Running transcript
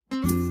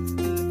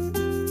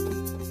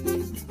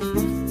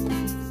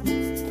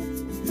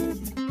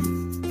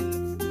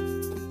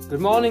Good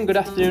morning, good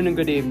afternoon and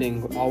good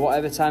evening, or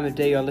whatever time of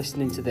day you're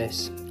listening to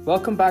this.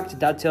 Welcome back to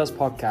Dad Tales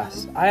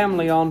Podcast. I am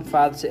Leon,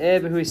 father to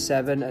Ava who is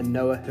 7 and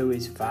Noah who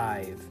is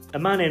 5.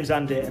 And my name's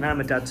Andy and I'm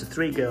a dad to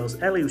 3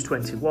 girls, Ellie who's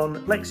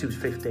 21, Lex who's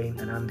 15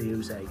 and Andy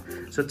who's 8.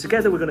 So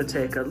together we're going to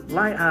take a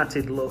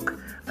light-hearted look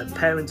at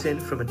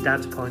parenting from a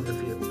dad's point of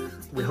view.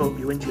 We hope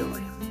you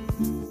enjoy.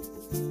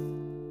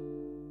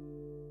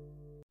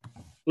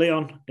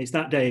 Leon, it's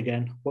that day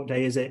again. What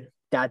day is it?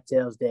 Dad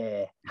Tales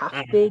Day.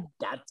 Happy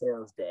Dad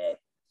Tales Day.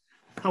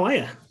 How are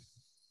you?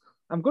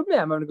 I'm good, mate.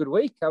 I'm having a good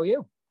week. How are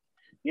you?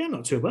 Yeah,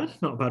 not too bad.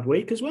 Not a bad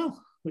week as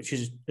well, which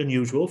is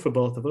unusual for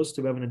both of us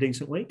to be having a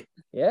decent week.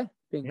 Yeah,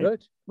 been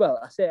good. Well,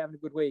 I say having a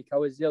good week. I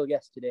was ill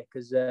yesterday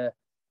because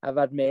I've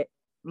had my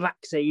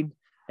vaccine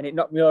and it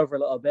knocked me over a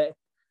little bit.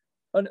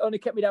 Only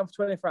kept me down for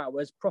 24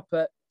 hours.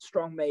 Proper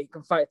strong mate,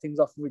 can fight things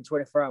off within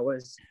 24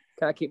 hours.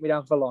 Can't keep me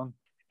down for long.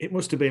 It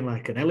must have been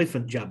like an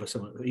elephant jab or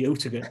something for you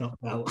to get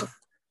knocked out.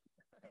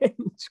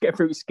 Just get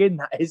through the skin,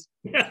 that is.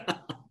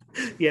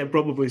 Yeah,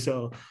 probably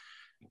so.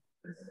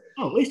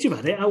 Oh, at least you've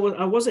had it. How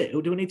was it?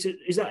 Do we need to?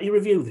 Is that your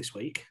review this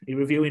week? Are you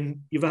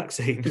reviewing your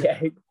vaccine?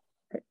 Yeah,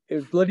 it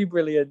was bloody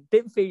brilliant.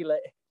 Didn't feel it.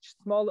 Just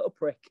a small little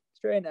prick,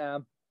 straight in the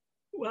arm.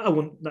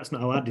 Well, that's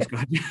not how I'd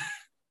describe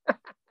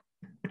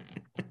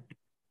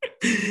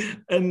it.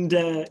 And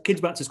kids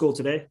back to school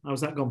today.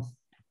 How's that gone?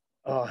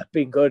 Oh, it's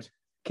been good.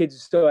 Kids are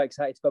so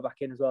excited to go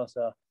back in as well.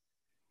 So,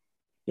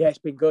 yeah, it's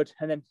been good.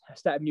 And then I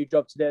started a new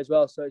job today as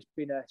well. So it's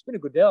been a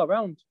good day all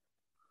around.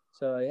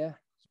 So, yeah.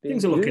 It's been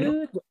Things are looking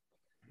up.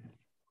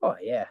 Oh,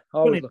 yeah.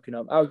 Always looking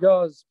up. How's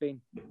yours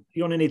been?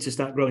 You only need to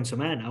start growing some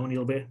hair now and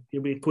you'll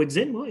be quids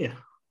in, won't you?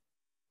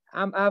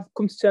 I've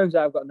come to terms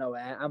that I've got no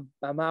hair.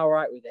 I'm all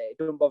right with it. It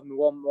doesn't bother me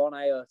one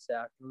iota.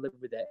 I can live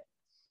with it.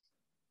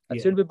 I'd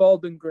sooner be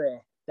bald than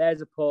grey.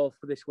 There's a poll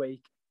for this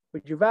week.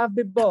 Would you rather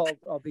be bald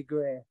or be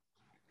grey?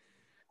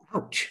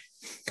 Ouch.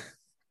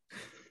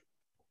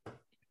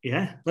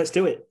 Yeah, let's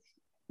do it.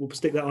 We'll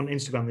stick that on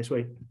Instagram this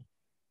week.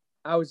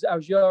 How's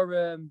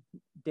your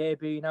day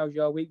been? How's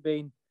your week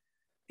been?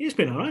 It's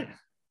been all right.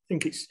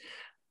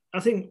 I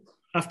think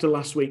after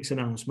last week's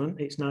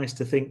announcement, it's nice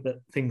to think that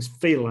things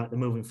feel like they're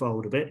moving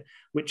forward a bit,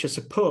 which I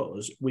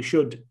suppose we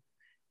should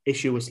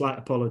issue a slight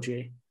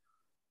apology.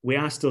 We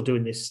are still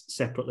doing this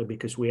separately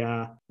because we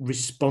are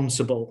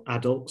responsible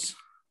adults,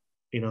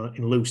 in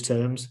loose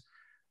terms.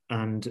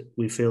 And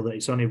we feel that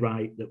it's only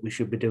right that we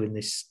should be doing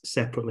this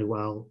separately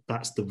while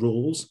that's the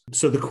rules.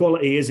 So the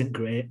quality isn't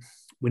great.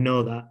 We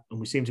know that, and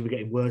we seem to be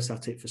getting worse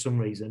at it for some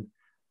reason.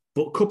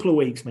 But a couple of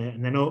weeks, mate,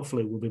 and then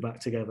hopefully we'll be back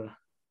together.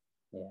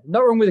 Yeah, not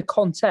wrong with the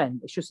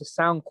content. It's just the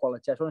sound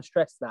quality. I just want to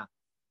stress that.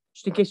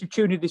 Just in case you've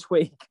tuned in this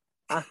week,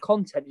 our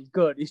content is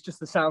good. It's just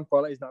the sound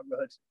quality is not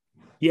good.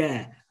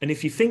 Yeah, and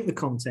if you think the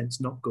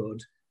content's not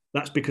good,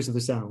 that's because of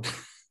the sound.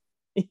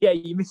 Yeah,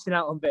 you're missing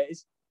out on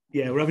bits.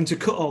 Yeah, we're having to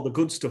cut all the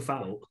good stuff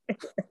out.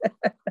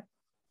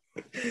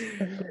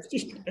 Let's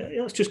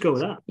just go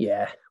with that.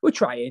 Yeah, we're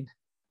trying.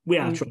 We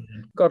are trying.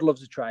 God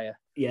loves a tryer.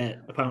 Yeah,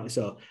 apparently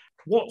so.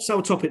 What's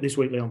our topic this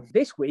week, Leon?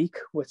 This week,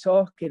 we're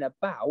talking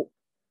about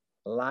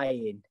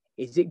lying.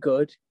 Is it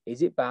good?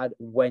 Is it bad?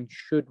 When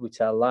should we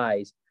tell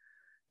lies?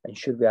 And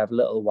should we have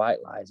little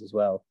white lies as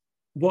well?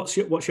 What's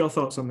your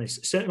thoughts on this?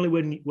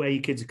 Certainly where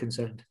your kids are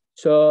concerned.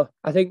 So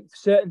I think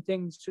certain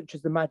things such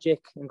as the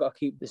magic, and got to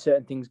keep the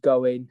certain things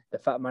going, the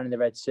fat man in the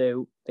red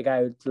suit, the guy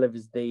who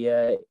delivers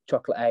the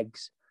chocolate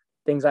eggs,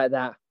 things like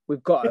that.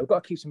 We've got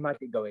to keep some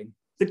magic going.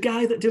 The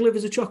guy that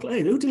delivers a chocolate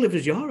egg? Who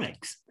delivers your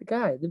eggs? The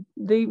guy,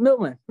 the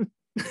milkman.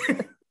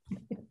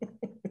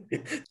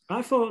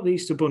 I thought the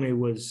Easter Bunny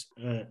was...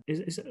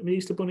 is the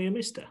Easter Bunny a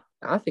mister?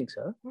 I think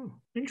so. Oh,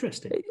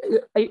 interesting.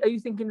 Are you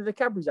thinking of the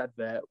Cadbury's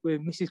advert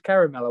with Mrs.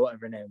 Caramel or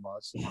whatever her name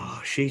was?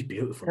 Oh, she's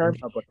beautiful.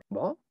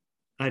 What?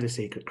 I had a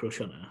secret crush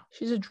on her.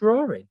 She's a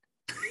drawing.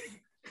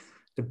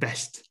 The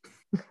best.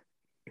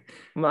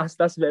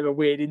 That's a bit of a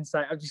weird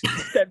insight I've just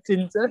stepped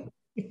into.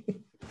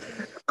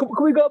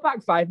 Can we go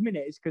back 5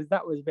 minutes? Because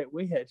that was a bit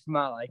weird for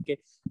my liking.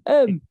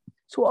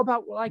 So what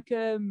about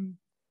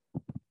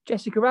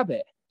Jessica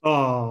Rabbit?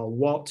 Oh,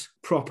 what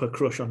proper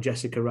crush on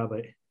Jessica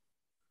Rabbit.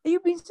 Are you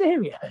being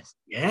serious?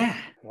 Yeah.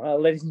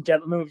 Well, ladies and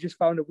gentlemen, we've just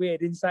found a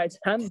weird insight to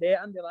Andy.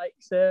 Andy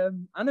likes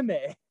anime.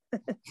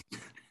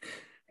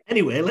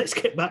 Anyway, let's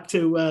get back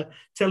to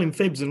telling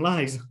fibs and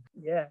lies.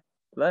 Yeah,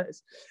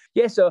 let's.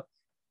 Yeah, so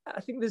I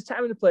think there's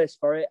time and a place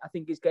for it. I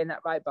think it's getting that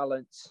right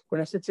balance.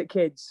 When I said to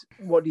kids,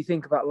 what do you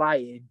think about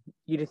lying?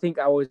 You'd think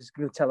I was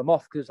going to tell them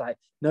off because it's like,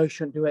 no, you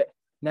shouldn't do it.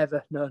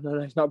 Never. No,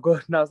 it's not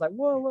good. And I was like,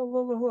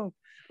 whoa.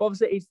 But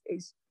obviously,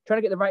 it's trying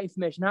to get the right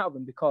information out of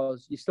them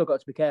because you still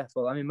got to be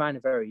careful. I mean, mine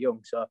are very young,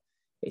 so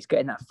it's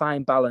getting that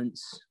fine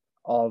balance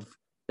of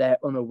they're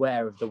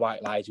unaware of the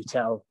white lies we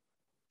tell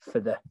for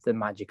the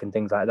magic and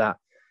things like that.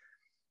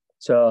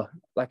 So,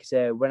 like I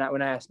say, when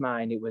I asked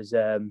mine, it was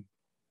I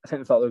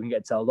think they thought they were going to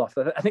get told off.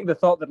 I think they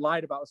thought they'd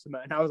lied about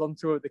something, and I was on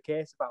tour with the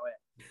case about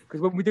it.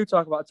 Because when we do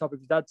talk about a topic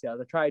of dad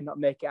tales, I try and not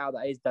make it out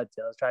that it is dad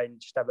tales. I try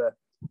and just have a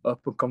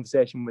open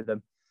conversation with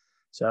them.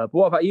 So, but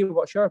what about you?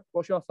 What's your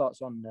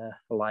thoughts on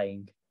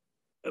lying?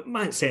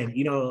 might say,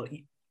 you know,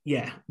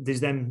 yeah,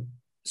 there's them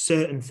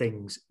certain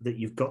things that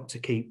you've got to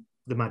keep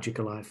the magic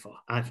alive for,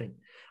 I think,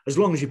 as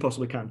long as you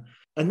possibly can.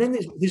 And then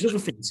there's other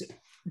things.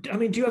 I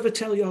mean, do you ever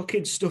tell your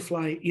kids stuff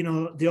like, you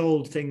know, the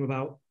old thing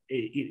about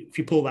if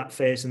you pull that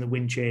face and the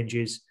wind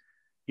changes,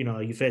 you know,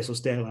 your face will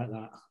stay like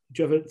that?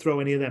 Do you ever throw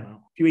any of them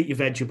out? Do you eat your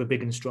veg, you'll be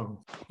big and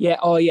strong? Yeah,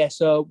 oh yeah.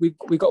 So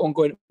we got one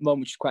going at the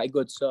moment, which is quite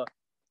good. So,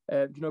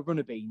 do you know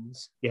runner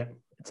beans? Yeah.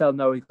 I tell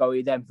Noah he's got to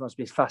eat them if he wants to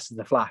be as fast as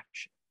the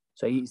Flash.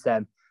 So he eats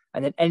them.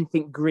 And then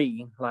anything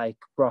green, like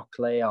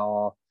broccoli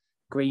or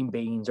green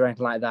beans or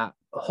anything like that,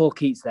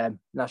 Hulk eats them.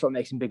 And that's what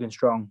makes him big and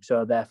strong.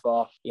 So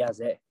therefore, he has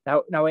it.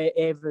 Now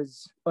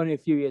Ava's only a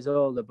few years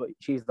older, but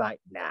she's like,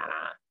 nah,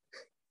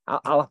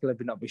 I'll happily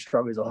not be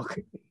strong as Hulk.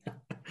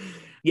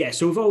 Yeah,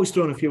 so we've always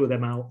thrown a few of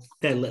them out.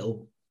 They're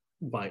little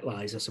white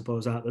lies, I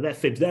suppose, aren't they? They're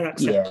fibs. They're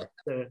accepted.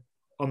 Yeah.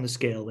 On the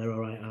scale, they're all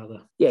right, aren't they?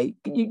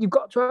 Yeah, you've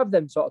got to have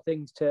them sort of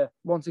things to,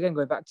 once again,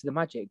 going back to the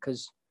magic,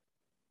 because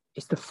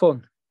it's the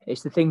fun.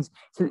 It's the things.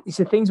 It's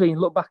the things where you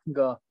look back and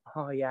go,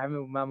 "Oh yeah, I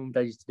remember my mum and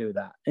dad used to do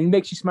that," and it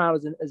makes you smile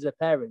as a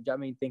parent. Do you know what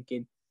I mean?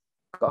 Thinking,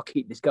 "Got to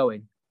keep this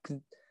going."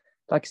 Because,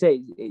 like I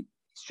say,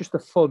 it's just the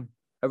fun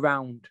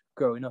around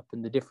growing up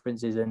and the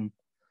differences. And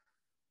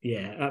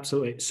yeah,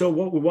 absolutely. So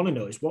what we want to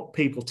know is what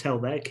people tell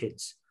their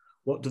kids.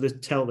 What do they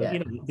tell them? Yeah. You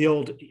know, the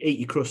old eat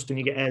your crust and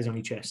you get hairs on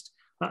your chest.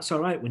 That's all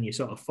right when you're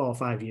sort of 4 or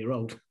 5 year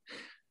old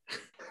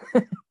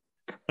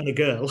and a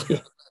girl.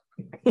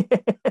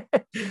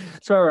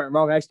 Sorry, I'm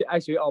wrong. I used to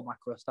eat all my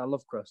crust. I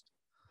love crust.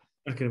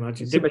 I can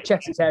imagine. See, my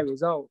chest is hairy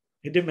as well.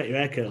 It didn't make your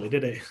hair curly,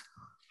 did it?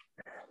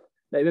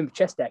 No, it made my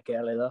chest hair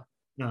curly though.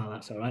 No,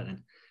 that's all right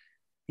then.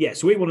 Yeah,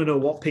 so we want to know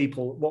what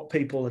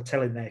people are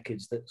telling their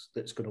kids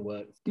that's going to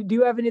work. Do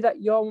you have any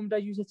that your mum and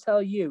dad used to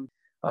tell you?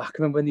 Oh, I can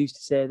remember when they used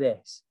to say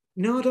this.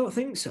 No, I don't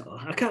think so.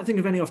 I can't think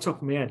of any off the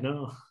top of my head,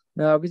 no.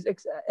 No,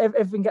 because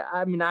everything.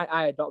 I mean,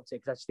 I adopt it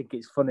because I just think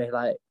it's funny.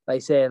 Like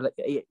say, like,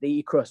 eat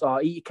your crust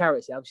or eat your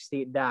carrots. I'll just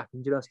eat it dark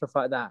and stuff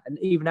like that. And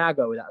even I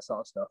go with that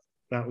sort of stuff.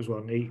 That was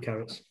one. Eat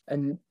carrots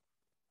and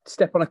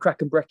step on a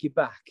crack and break your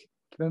back. Do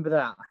you remember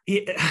that?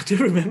 Yeah, I do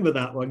remember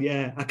that one.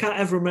 Yeah, I can't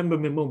ever remember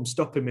my mum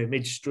stopping me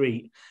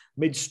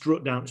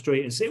mid-strut down the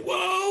street and say,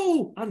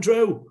 "Whoa,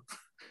 Andrew,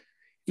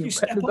 if you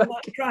step on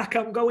that crack,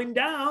 I'm going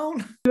down."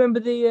 Do you remember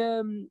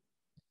the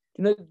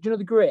do you know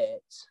the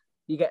grades?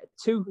 You get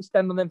 2,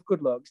 stand on them for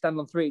good luck. Stand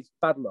on 3, it's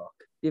bad luck.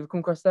 You ever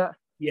come across that?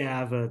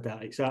 Yeah, I've heard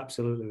that. It's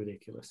absolutely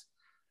ridiculous.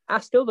 I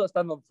still don't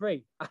stand on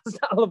 3.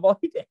 I'll avoid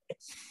it.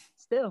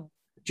 Still.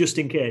 Just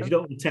in case. You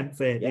don't want to tempt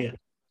fate, do you?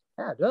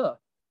 Yeah, I don't.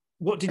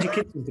 What did your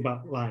kids think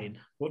about lying?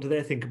 What do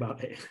they think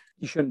about it?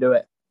 You shouldn't do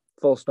it.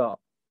 Full stop.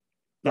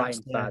 That's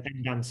the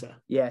end answer.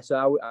 Yeah,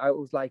 so I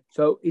was like,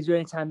 so is there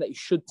any time that you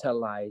should tell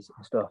lies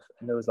and stuff?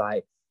 And there was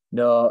like,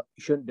 no,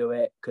 you shouldn't do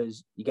it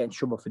because you get in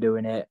trouble for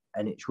doing it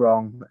and it's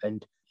wrong.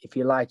 And if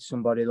you lie to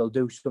somebody, they'll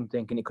do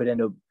something and it could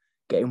end up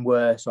getting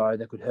worse or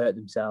they could hurt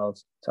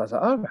themselves. So I was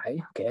like, all right,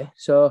 okay.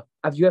 So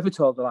have you ever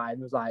told a lie? And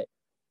it was like,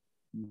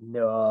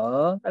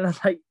 no. And I was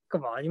like,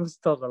 come on, you must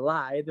have told a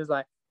lie. And it was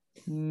like,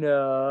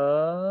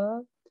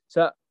 no.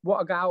 So what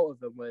I got out of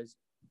them was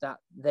that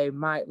they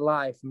might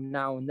lie from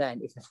now and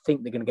then if they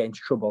think they're going to get into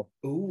trouble.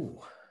 Ooh,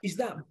 is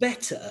that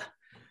better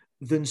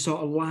than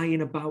sort of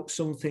lying about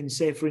something?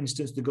 Say, for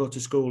instance, to go to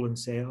school and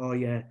say, oh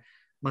yeah,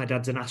 my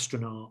dad's an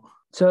astronaut.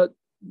 So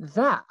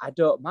that I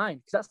don't mind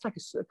because that's like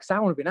because I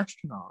want to be an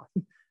astronaut,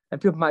 and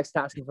people might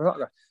start asking for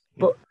autograph.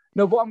 But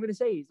no, what I'm going to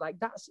say is like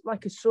that's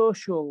like it's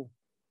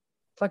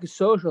like a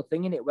social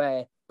thing in it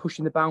where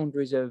pushing the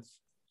boundaries of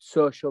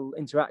social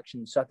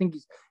interactions. So I think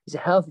it's a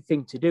healthy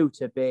thing to do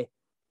to be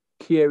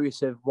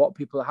curious of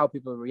how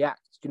people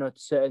react, to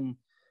certain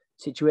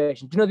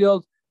situations. Do you know the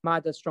old "my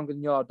dad's stronger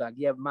than your dad"?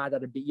 Yeah, my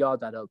dad would beat your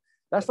dad up.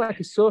 That's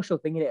like a social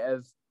thing in it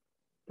of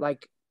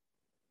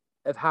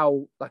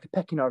how like a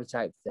pecking order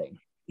type thing.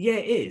 Yeah,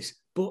 it is.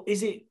 But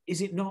is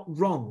it not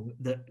wrong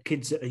that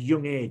kids at a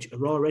young age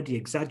are already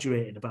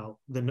exaggerating about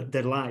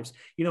their lives?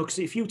 Because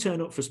if you turn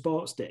up for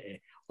sports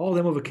day, all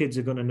them other kids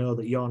are going to know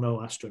that you're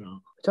no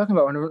astronaut. We're talking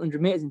about 100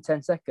 meters in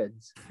 10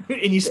 seconds.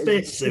 In your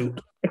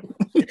spacesuit.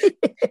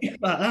 Like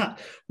that.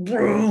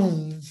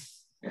 Boom.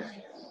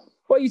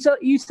 What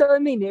you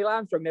telling me Neil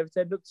Armstrong never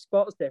turned up to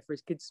sports day for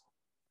his kids'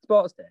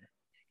 sports day?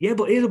 Yeah,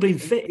 but he'll have been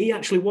fit. He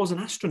actually was an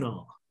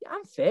astronaut. Yeah,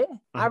 I'm fit.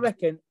 I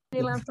reckon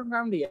Neil Armstrong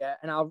round here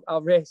and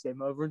I'll race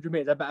him over 100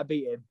 meters. I better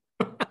beat him.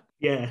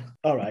 Yeah,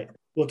 all right.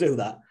 We'll do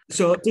that.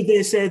 So did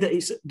they say that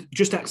it's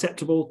just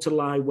acceptable to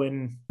lie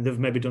when they've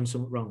maybe done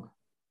something wrong?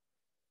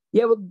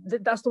 Yeah, well,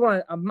 that's the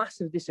one I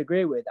massively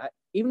disagree with.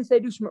 Even if they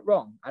do something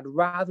wrong, I'd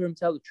rather them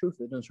tell the truth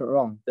they've done something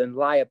wrong than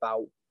lie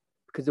about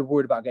because they're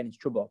worried about getting into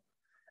trouble.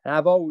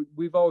 And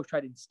we've always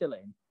tried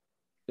instilling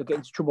you'll get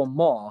into trouble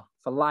more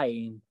for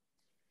lying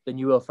than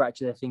you will for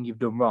actually the thing you've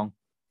done wrong.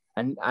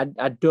 And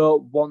I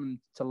don't want them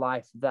to lie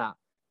for that.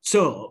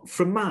 So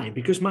from mine,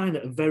 because mine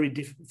are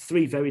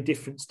three very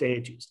different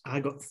stages,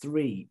 I got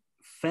 3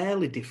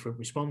 fairly different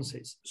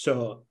responses.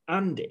 So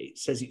Andy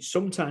says it's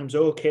sometimes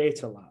okay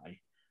to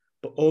lie,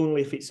 but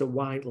only if it's a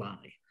white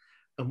lie.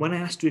 And when I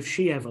asked her if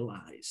she ever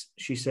lies,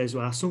 she says,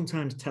 well, I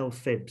sometimes tell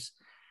fibs.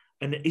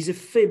 And is a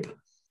fib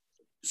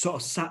sort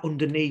of sat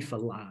underneath a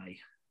lie?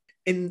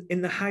 In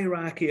the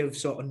hierarchy of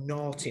sort of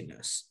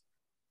naughtiness,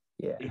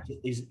 Yeah.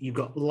 You've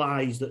got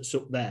lies that's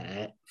up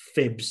there,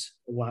 fibs,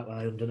 a white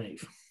lie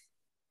underneath.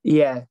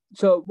 Yeah.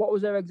 So what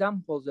was their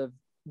examples of?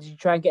 Did you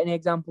try and get any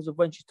examples of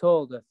when she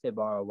told a fib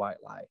or a white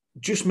lie?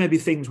 Just maybe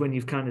things when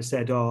you've kind of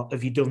said, oh,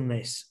 have you done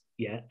this?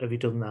 Yeah. Have you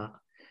done that?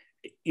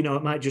 You know,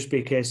 it might just be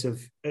a case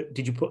of,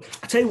 did you put...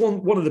 I'll tell you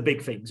one of the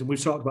big things, and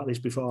we've talked about this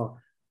before.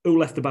 Who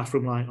left the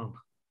bathroom light on?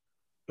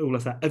 Who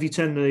left that? Have you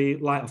turned the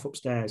light off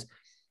upstairs?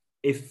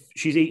 If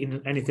she's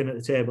eating anything at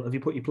the table, have you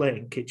put your plate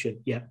in the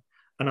kitchen? Yeah.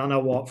 And I'll now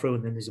walk through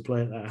and then there's a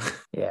plate there.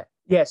 Yeah.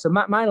 Yeah, so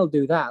mine will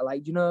do that.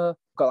 Like, you know,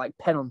 got like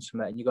pen on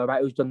something and you go,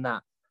 right, who's done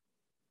that?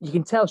 You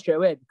can tell straight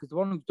away because the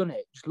one who's done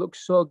it just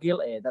looks so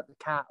guilty that the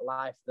cat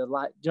life, they're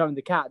like, you know, when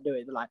the cat do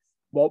it, they're like,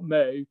 what,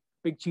 me?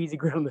 Big cheesy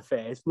grin on the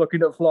face,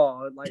 looking at the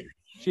floor, like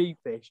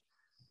sheepish.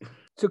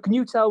 So can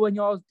you tell when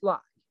yours lie?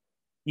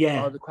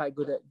 Yeah. Or they're quite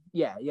good at,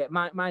 yeah.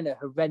 Mine are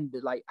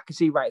horrendous. Like, I can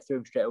see right through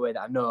them straight away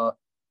that I know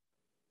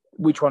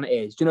which one it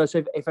is. Do you know,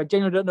 so if I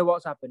genuinely don't know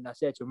what's happened, I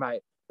say to them,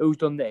 right, who's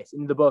done this?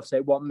 And they both say,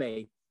 what,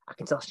 me? I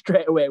can tell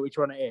straight away which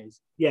one it is.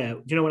 Yeah.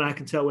 Do you know when I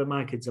can tell when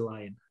my kids are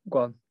lying? Go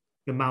on.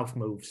 The mouth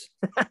moves.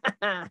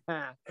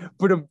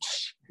 But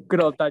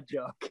good old dad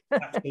joke.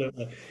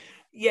 Absolutely.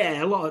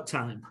 Yeah, a lot of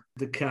time.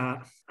 The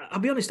cat. I'll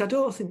be honest, I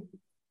don't think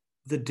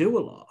they do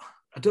a lot.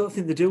 I don't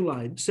think they do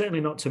lie.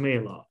 Certainly not to me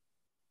a lot.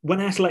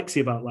 When I asked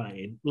Lexi about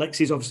lying,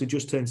 Lexi's obviously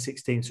just turned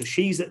 16. So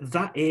she's at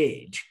that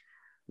age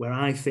where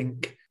I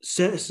think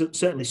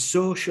certainly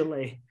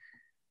socially,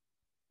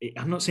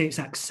 I'm not saying it's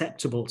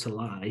acceptable to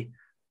lie,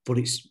 but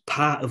it's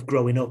part of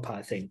growing up,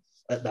 I think,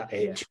 at that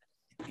age.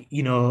 Yeah.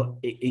 You know,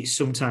 it's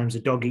sometimes a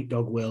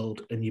dog-eat-dog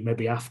world and you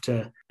maybe have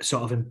to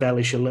sort of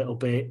embellish a little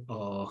bit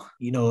or,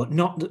 you know,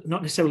 not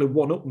necessarily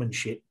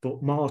one-upmanship,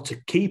 but more to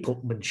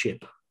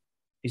keep-upmanship.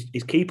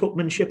 Is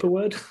keep-upmanship a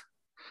word?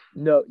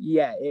 No,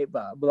 yeah,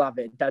 we'll have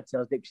it. Dad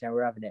tells Dictionary,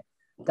 we're having it.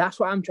 That's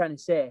what I'm trying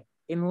to say.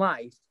 In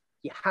life,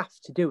 you have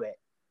to do it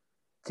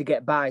to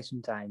get by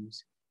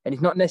sometimes. And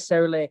it's not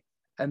necessarily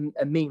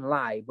a mean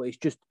lie, but it's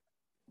just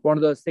one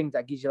of those things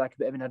that gives you like a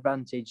bit of an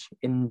advantage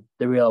in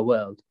the real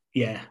world.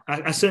 Yeah,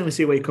 I certainly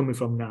see where you're coming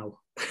from now.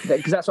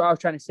 Because that's what I was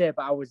trying to say,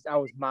 but I was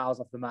miles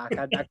off the mark.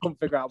 I couldn't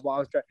figure out what I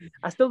was trying.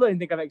 I still don't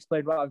think I've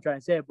explained what I'm trying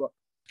to say, but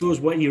I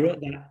suppose when you're at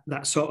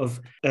that sort of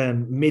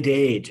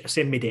mid-age, I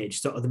say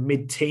mid-age, sort of the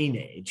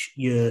mid-teenage,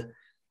 you're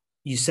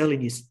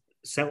selling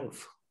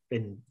yourself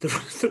in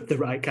the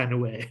right kind of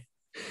way.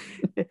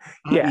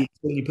 Yeah.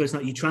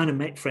 You're trying to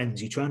make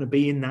friends, you're trying to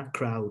be in that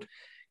crowd,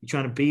 you're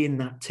trying to be in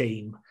that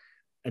team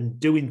and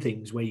doing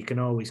things where you can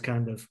always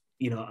kind of,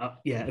 you know,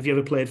 have you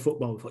ever played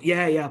football before?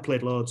 Yeah, I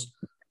played loads.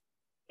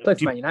 Played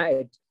for Man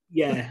United.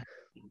 Yeah,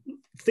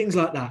 things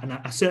like that. And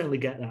I certainly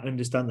get that, I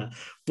understand that.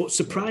 But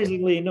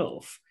surprisingly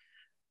enough,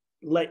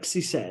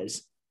 Lexi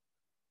says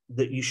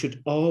that you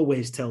should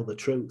always tell the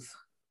truth.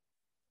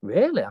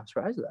 Really? I'm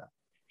surprised at that.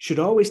 Should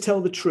always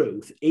tell the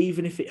truth,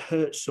 even if it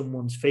hurts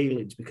someone's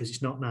feelings, because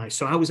it's not nice.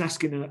 So I was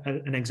asking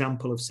an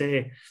example of,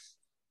 say,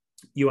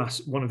 you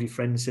ask one of your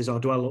friends, says,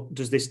 oh,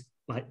 does this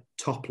like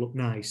top look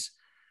nice?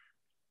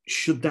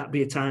 Should that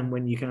be a time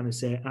when you kind of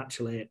say,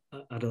 actually,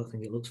 I don't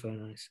think it looks very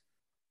nice?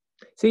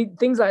 See,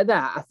 things like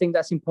that, I think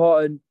that's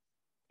important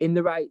in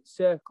the right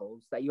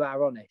circles, that you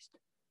are honest.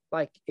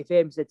 Like if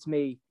Amy said to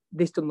me,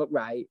 this doesn't look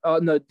right,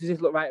 or no, does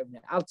this look right with me?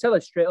 I'll tell her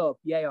straight up,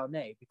 yay or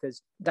nay,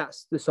 because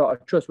that's the sort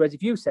of trust. Whereas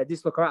if you said,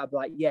 this look all right, I'd be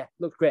like, yeah,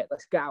 looks great,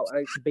 let's get out and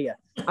have some beer.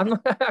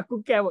 I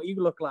couldn't care what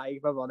you look like,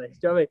 if I'm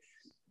honest. Do you know what I mean?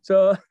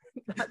 So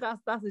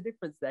that's the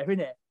difference there, isn't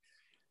it?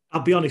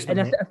 I'll be honest with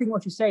you. And I think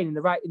what you're saying, in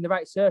the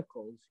right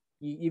circles,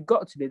 you've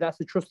got to be. That's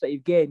the trust that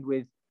you've gained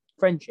with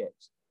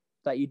friendships,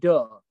 that you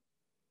don't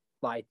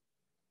lie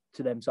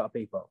to them sort of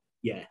people.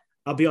 Yeah,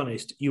 I'll be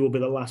honest. You will be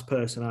the last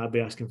person I'd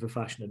be asking for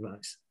fashion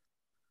advice.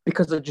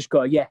 Because I just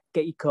go, yeah,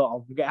 get your coat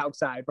on, get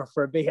outside, go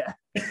for a beer.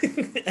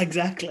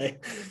 Exactly.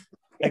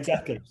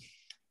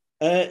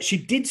 She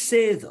did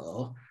say,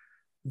 though,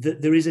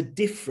 that there is a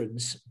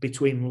difference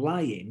between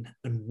lying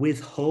and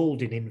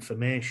withholding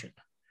information,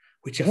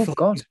 which I thought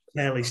was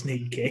fairly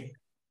sneaky.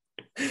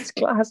 It's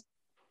class.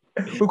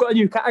 We've got a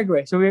new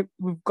category. So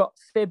we've got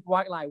fib,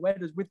 white lie. Where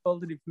does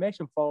withholding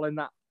information fall in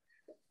that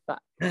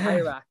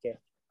hierarchy?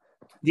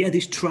 Yeah,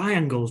 this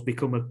triangle's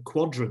become a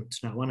quadrant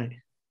now, hasn't it?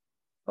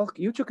 Oh,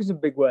 you took some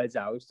big words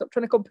out. Stop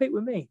trying to compete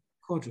with me.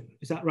 Quadrant.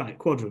 Is that right?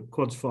 Quadrant.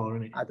 Quad's 4,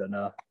 isn't it? I don't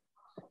know.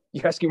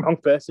 You're asking the wrong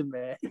person,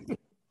 mate.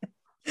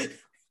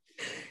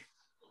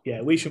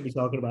 Yeah, we shouldn't be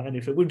talking about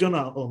anything. We've done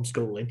our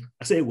homeschooling.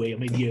 I say we, I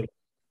mean you.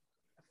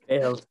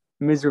 Failed.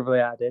 Miserably,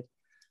 I did.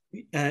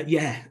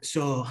 Yeah,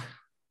 so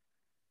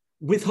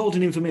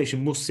withholding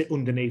information must sit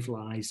underneath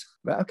lies.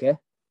 Right, okay.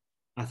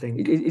 I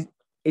think.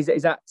 Is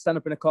that stand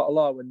up in a court of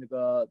law when they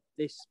go,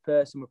 this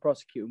person we're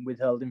prosecuting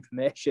withheld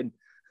information?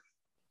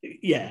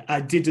 Yeah,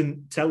 I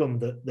didn't tell them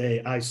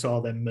that I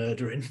saw them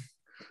murdering.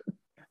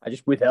 I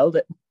just withheld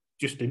it.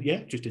 just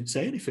didn't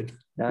say anything.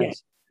 Nice. Yeah,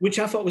 which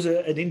I thought was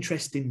an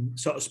interesting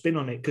sort of spin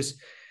on it, because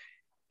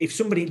if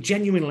somebody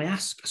genuinely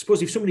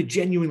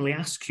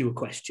asks you a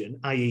question,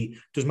 i.e.,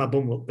 does my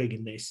bum look big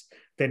in this,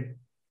 then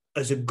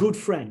as a good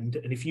friend,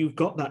 and if you've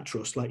got that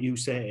trust, like you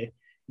say,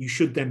 you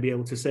should then be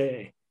able to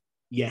say,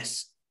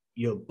 yes,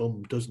 your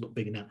bum does look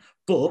big in that.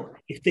 But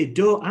if they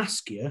don't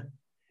ask you,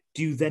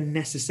 do you then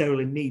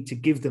necessarily need to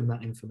give them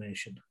that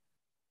information?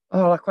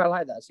 Oh, I quite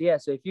like that. So, yeah,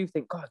 so if you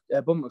think, God,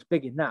 her bum looks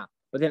big in that,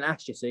 but then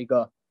ask you, so you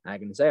go, I'm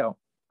going to say, oh,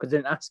 because they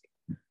didn't ask.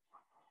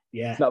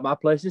 Yeah. It's not my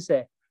place to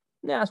say.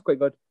 Yeah, that's quite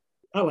good.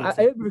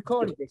 I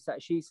recorded this,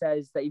 that she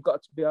says that you've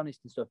got to be honest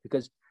and stuff,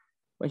 because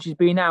when she's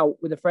been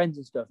out with her friends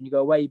and stuff, and you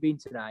go, where you been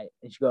tonight?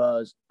 And she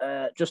goes,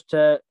 just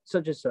to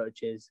such and such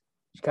is.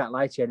 She can't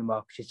lie to you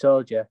anymore because she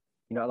told you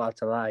you're not allowed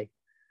to lie.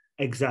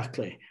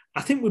 Exactly.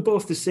 I think we're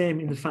both the same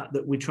in the fact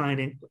that we try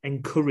and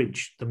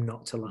encourage them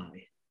not to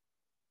lie.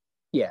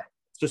 Yeah.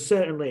 So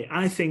certainly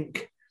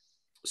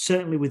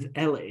with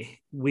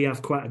Ellie, we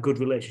have quite a good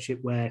relationship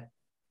where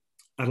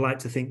I'd like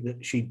to think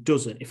that she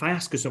doesn't. If I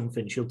ask her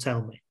something, she'll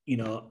tell me,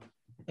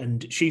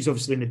 and she's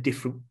obviously in a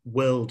different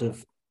world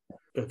of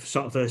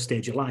sort of her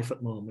stage of life at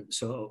the moment.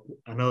 So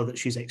I know that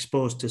she's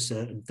exposed to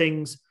certain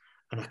things,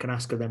 and I can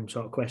ask her them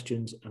sort of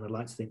questions, and I'd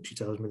like to think she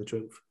tells me the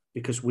truth,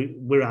 because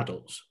we're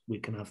adults. We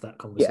can have that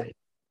conversation.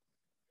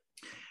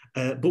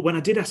 Yeah. But when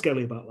I did ask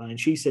Ellie about lying,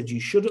 she said you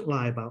shouldn't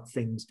lie about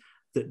things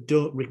that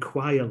don't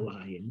require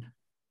lying,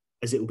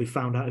 as it will be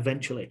found out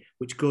eventually,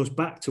 which goes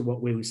back to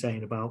what we were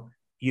saying about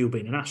you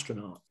being an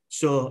astronaut.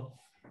 So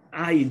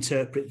I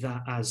interpret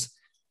that as,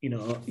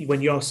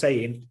 when you're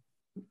saying,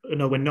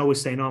 when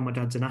Noah's saying, oh, my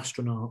dad's an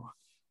astronaut.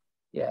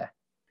 Yeah.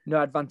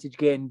 No advantage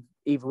gained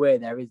either way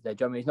there, is there?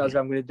 Do you know what I mean? It's not as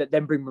I'm going to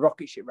then bring my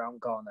rocket ship round the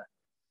corner.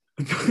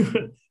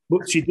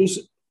 But she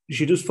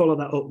does follow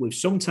that up with,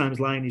 sometimes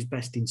lying is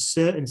best in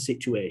certain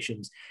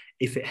situations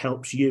if it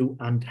helps you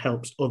and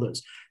helps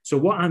others. So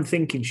what I'm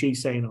thinking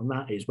she's saying on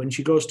that is, when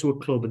she goes to a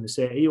club and they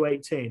say, are you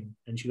 18?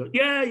 And she goes,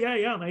 yeah,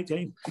 I'm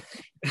 18.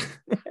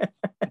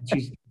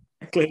 She's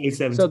clearly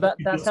 17. So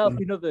that's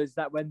helping others,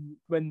 that when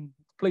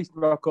police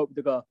rock up,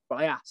 they go, well,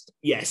 I asked.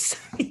 Yes.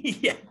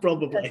 Yeah,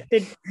 probably.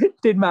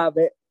 Did my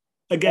bit.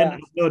 Again,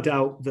 yeah. No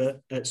doubt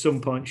that at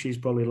some point she's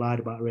probably lied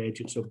about her age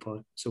at some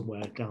point,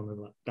 somewhere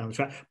down the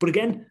track. But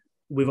again,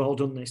 we've all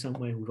done this, haven't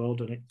we? We've all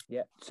done it.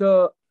 Yeah.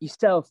 So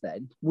yourself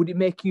then, would it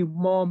make you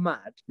more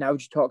mad? Now we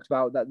just talked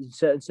about that in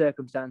certain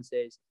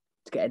circumstances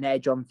to get an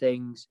edge on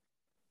things.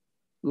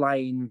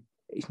 Lying,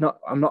 it's not.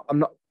 I'm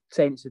not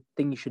saying it's a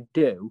thing you should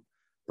do,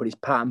 but it's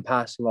part and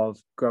parcel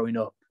of growing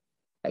up,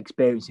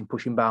 experiencing,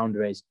 pushing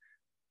boundaries.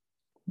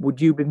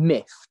 Would you be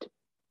miffed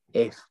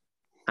if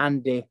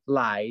Andy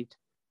lied?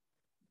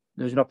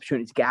 There was an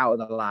opportunity to get out of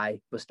the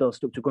lie, but still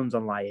stuck to guns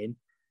on lying,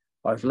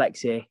 or if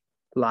Lexi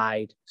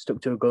lied,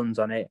 stuck to her guns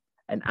on it,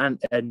 and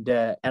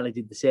Ellie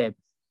did the same.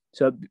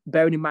 So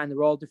bearing in mind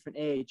they're all different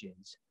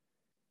ages,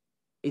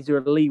 is there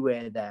a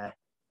leeway there,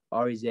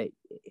 or is it?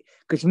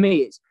 Because for me,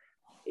 it's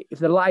if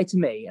they lie to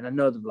me and I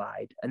know they've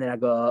lied, and then I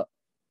go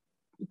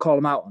call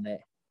them out on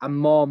it, I'm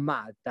more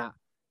mad that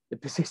they're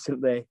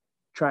persistently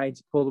trying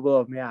to pull the wool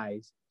over my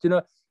eyes.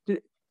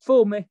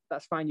 Fool me,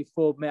 that's fine. You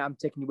fooled me. I'm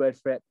taking your word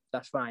for it.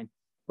 That's fine.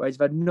 Whereas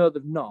if I know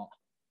they've not,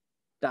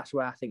 that's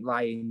where I think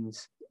lying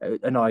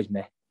annoys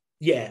me.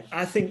 Yeah,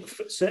 I think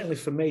certainly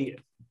for me,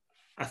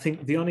 I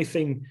think the only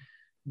thing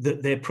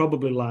that they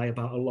probably lie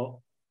about a lot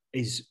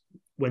is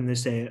when they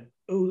say,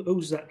 oh,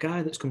 who's that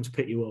guy that's come to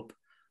pick you up?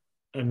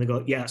 And they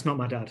go, yeah, it's not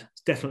my dad.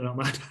 It's definitely not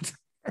my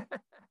dad.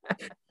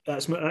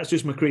 That's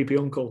just my creepy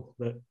uncle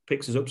that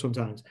picks us up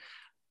sometimes.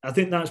 I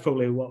think that's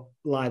probably what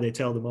lie they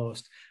tell the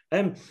most.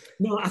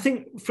 No, I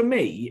think for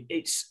me,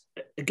 it's,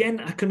 again,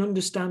 I can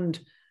understand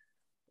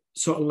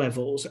sort of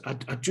levels. I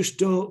just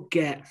don't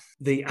get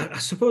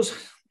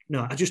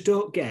I just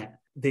don't get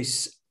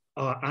this.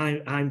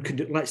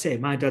 Let's say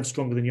my dad's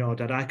stronger than your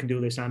dad. I can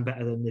do this. I'm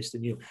better than this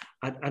than you.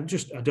 I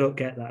don't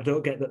get that. I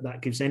don't get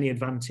that gives any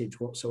advantage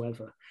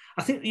whatsoever.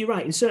 I think you're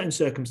right. In certain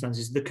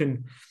circumstances,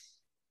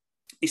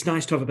 it's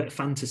nice to have a bit of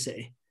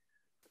fantasy.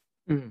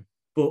 Mm.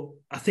 But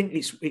I think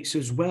it's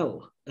as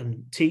well,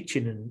 and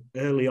teaching and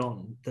early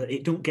on, that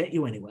it don't get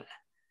you anywhere,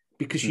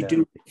 because you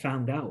do get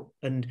found out.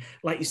 And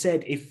like you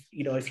said, if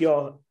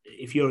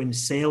you're in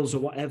sales or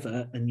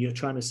whatever, and you're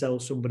trying to sell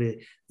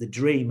somebody the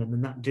dream, and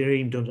then that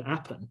dream doesn't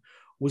happen,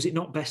 was it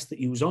not best that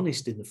you was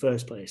honest in the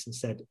first place and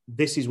said,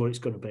 this is what it's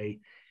going to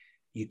be.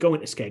 You're going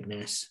to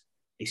Skegness.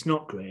 It's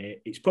not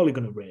great. It's probably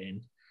going to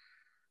rain,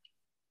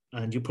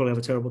 and you'll probably have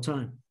a terrible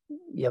time.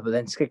 Yeah, but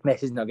then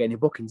Skegness is not getting any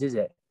bookings, is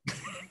it?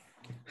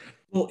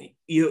 Well,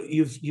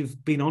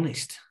 you've been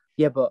honest.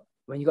 Yeah, but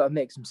when you got to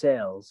make some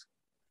sales,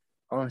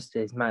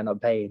 honesty might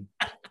not pay.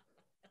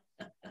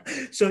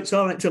 So it's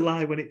all right to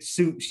lie when it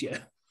suits you.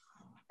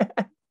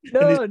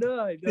 No.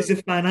 There's a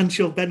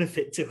financial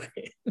benefit to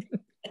it.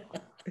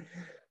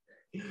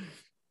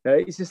 No,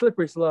 it's a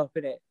slippery slope,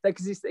 isn't it?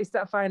 Because it's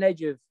that fine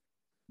edge of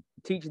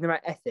teaching the right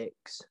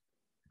ethics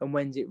and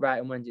when's it right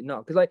and when's it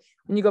not. Because like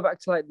when you go back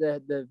to like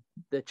the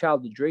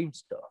childhood dream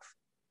stuff,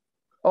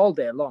 all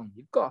day long.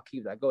 You've got to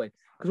keep that going.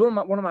 Because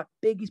one of my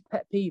biggest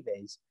pet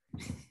peeves,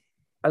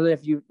 I don't know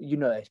if you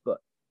know this, but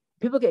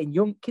kids are getting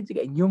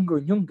younger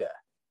and younger,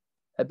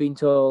 are being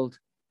told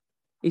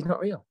he's not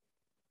real.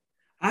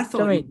 I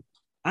thought you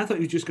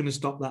were just going to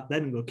stop that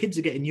then and go, kids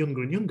are getting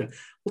younger and younger.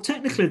 Well,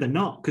 technically they're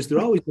not, because they're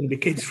always going to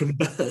be kids from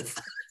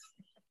birth.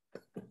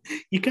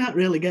 You can't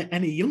really get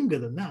any younger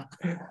than that.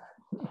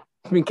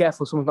 Being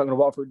careful, someone's not going to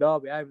walk through a door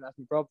behind me. That's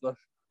my problem.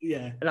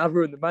 Yeah. And I've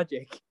ruined the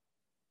magic.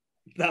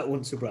 That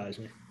wouldn't surprise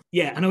me.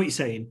 Yeah, I know what you're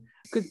saying.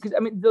 Because I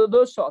mean,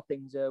 those sort of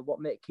things are what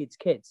make kids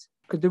kids.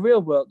 Because the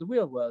real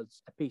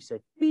world's a piece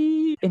of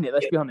beep, isn't it?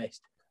 Let's be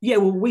honest. Yeah,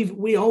 well,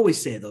 we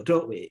always say, though,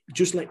 don't we?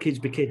 Just let kids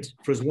be kids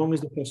for as long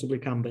as they possibly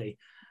can be.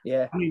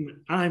 Yeah. I mean,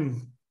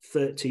 I'm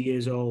 30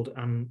 years old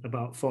and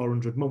about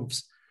 400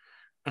 months,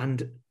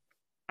 and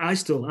I'm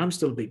still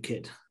a big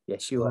kid.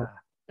 Yes, you are.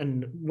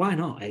 And why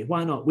not, eh?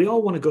 Why not? We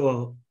all want to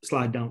go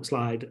slide down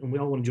slide, and we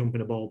all want to jump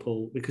in a ball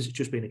pool because it's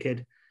just being a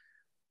kid.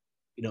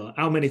 You know,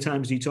 how many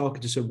times are you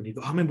talking to somebody? You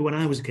go, I remember when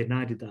I was a kid and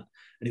I did that,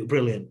 and it was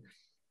brilliant.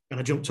 And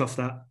I jumped off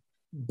that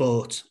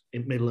boat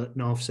in the middle of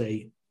North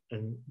Sea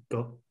and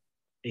got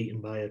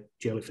eaten by a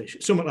jellyfish,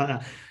 something like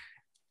that.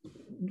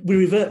 We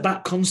revert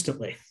back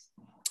constantly.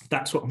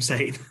 That's what I'm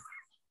saying.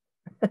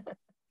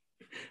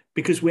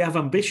 Because we have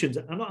ambitions.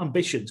 I'm not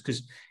ambitions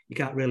because you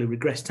can't really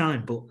regress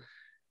time, but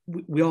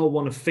we all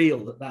want to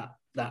feel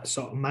that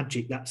sort of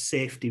magic, that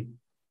safety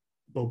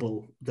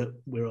bubble that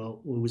we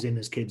was in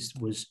as kids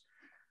was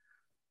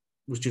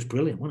just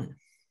brilliant, wasn't it?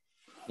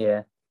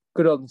 Yeah,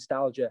 good old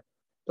nostalgia.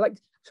 Like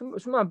some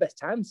of my best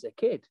times as a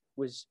kid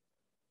was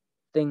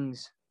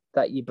things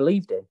that you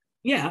believed in.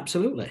 Yeah,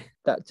 absolutely.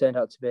 That turned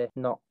out to be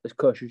not as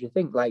kosher as you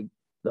think, like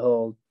the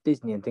whole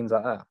Disney and things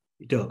like that.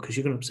 You don't, because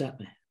you're going to upset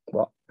me.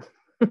 What?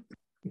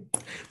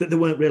 That there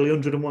weren't really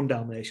 101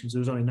 Dalmatians. There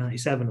was only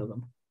 97 of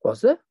them.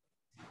 Was there?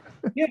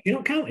 Yeah, you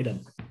not counted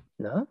them.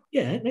 No.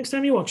 Yeah, next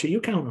time you watch it, you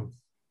count them.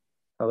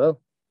 I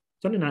will.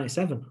 It's only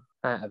 97.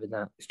 I ain't having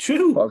that. It's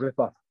true. What a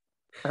rip-off.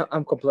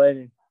 I'm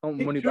complaining. I want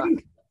money true.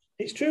 back.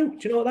 It's true.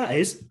 Do you know what that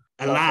is?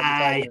 A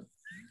lie.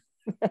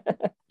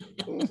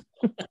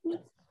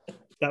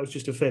 That was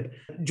just a fib.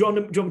 Do you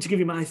want me to give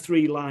you my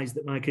 3 lies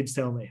that my kids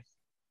tell me?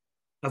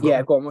 Go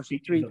on. What's the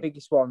 3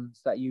 biggest ones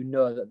that you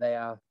know that they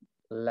are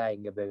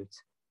lying about?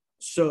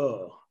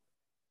 So,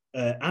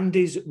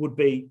 Andy's would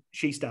be,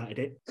 she started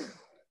it.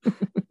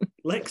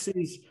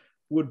 Lexi's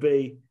would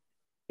be,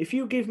 if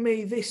you give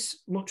me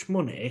this much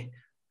money,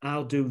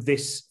 I'll do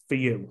this for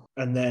you.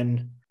 And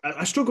then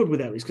I struggled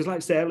with Ellie's because, like I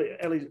say,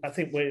 Ellie, I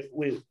think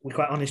we're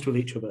quite honest with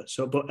each other.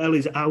 So, but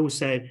Ellie's, I always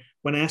say,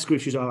 when I ask her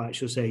if she's all right,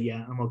 she'll say,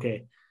 yeah, I'm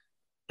okay.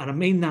 And I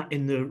mean that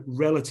in the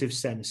relative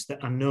sense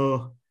that I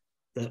know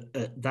that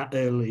at that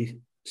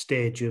early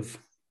stage of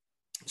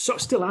sort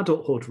of still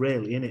adulthood,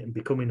 really, in it, and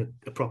becoming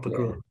a proper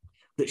grown,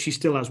 that she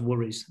still has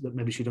worries that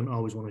maybe she don't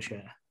always want to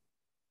share.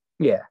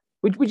 Yeah,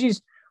 which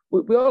is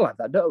we all have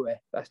that, don't we?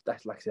 That's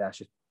like I said, that's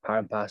just part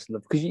and parcel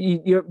of, because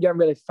you haven't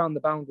really found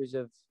the boundaries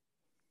of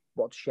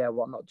what to share,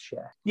 what not to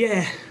share.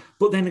 Yeah,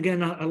 but then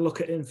again, I look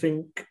at it and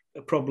think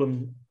a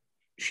problem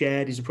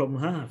shared is a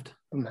problem halved.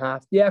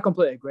 Yeah, I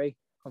completely agree.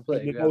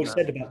 We've always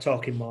said about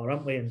talking more,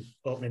 haven't we, and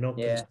opening up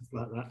and stuff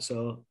like that.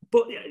 So,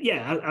 but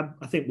yeah,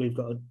 I think we've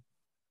got to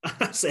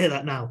I say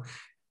that now.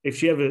 If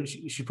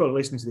she's probably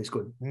listening to this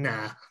going,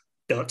 nah,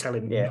 don't tell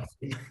him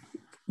nothing.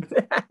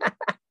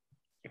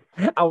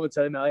 I won't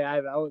tell him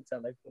either. I won't tell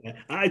him. Yeah,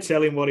 I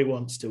tell him what he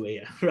wants to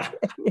hear.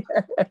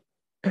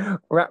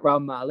 Wrap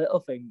round my little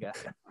finger.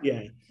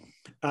 Yeah,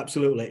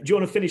 absolutely. Do you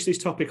want to finish this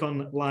topic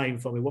on lying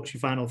for me? What's your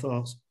final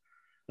thoughts?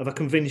 Have I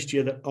convinced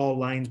you that all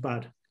lying's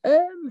bad?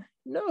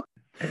 No.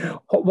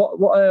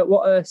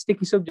 What a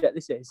sticky subject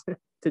this is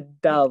to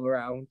delve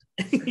around.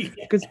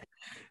 Because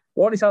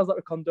one, it sounds like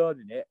we're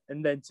condoning it,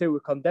 and then 2, we're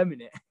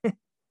condemning it.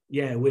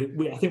 Yeah,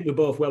 I think we're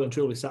both well and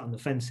truly sat on the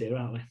fence here,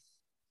 aren't we?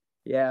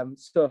 Yeah, I'm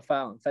so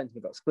far on the fence,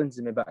 we've got splinters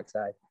in my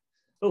backside.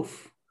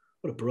 Oof,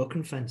 what a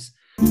broken fence.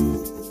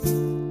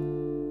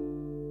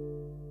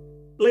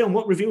 Leon,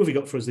 what review have you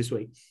got for us this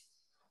week?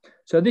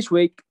 So this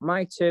week,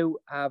 my 2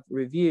 have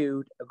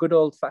reviewed a good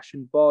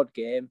old-fashioned board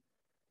game,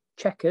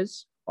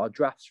 checkers, or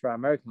drafts for our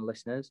American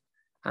listeners,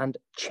 and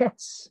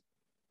chess.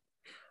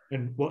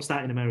 And what's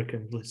that in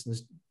American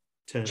listeners'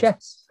 terms?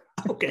 Chess.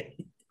 Okay.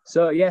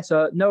 So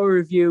Noah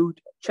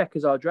reviewed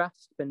checkers or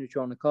drafts, depending what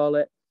you want to call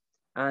it,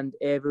 and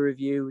Ava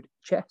reviewed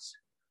chess.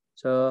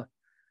 So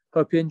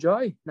hope you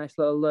enjoy. Nice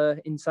little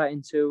insight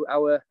into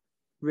our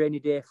rainy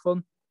day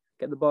fun.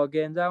 Get the board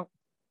games out.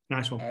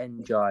 Nice one.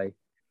 Enjoy.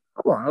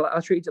 Go on,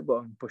 I'll treat it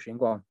button pushing.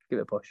 Go on, give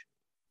it a push.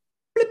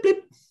 Blip,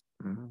 blip.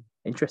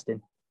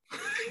 Interesting.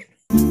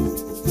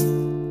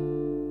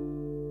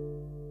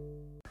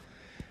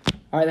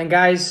 All right then,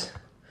 guys.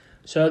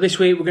 So this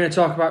week we're going to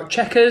talk about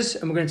checkers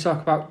and we're going to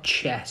talk about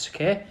chess,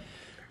 okay?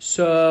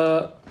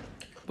 So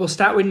we'll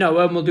start with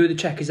Noah and we'll do the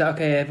checkers. Is that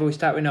okay, Eva? We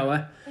start with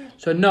Noah.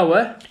 So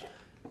Noah,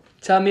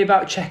 tell me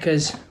about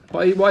checkers.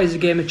 What is a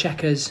game of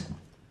checkers?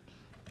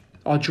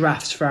 Or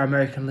drafts for our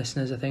American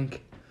listeners, I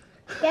think.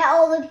 Get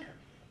all the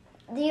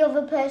the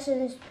other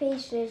person's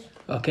pieces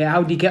Okay,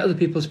 how do you get other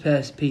people's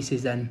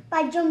pieces then?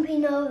 by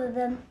jumping over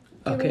them,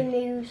 Okay. doing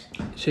moves.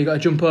 So you got to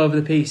jump over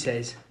the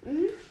pieces.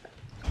 Mhm.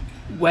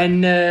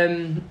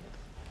 When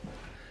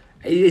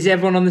is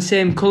everyone on the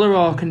same colour,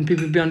 or can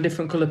people be on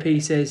different colour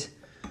pieces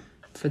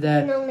for They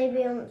can their? only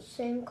be on the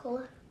same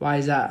colour. Why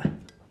is that?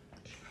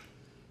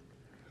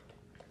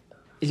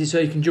 Is it so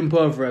you can jump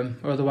over them,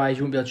 or otherwise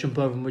you wouldn't be able to jump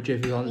over them, would you?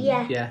 If you want?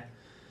 Yeah. Yeah.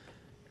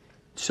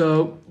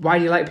 So why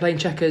do you like playing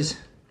checkers?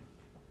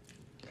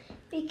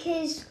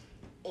 Because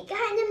it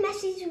kind of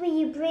messes with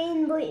your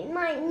brain, but it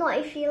might not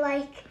if you're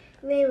like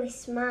really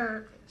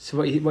smart. So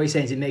what you're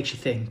saying is it makes you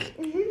think.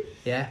 Mhm.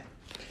 Yeah.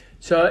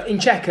 So in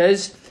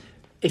checkers,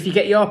 if you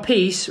get your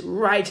piece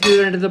right to the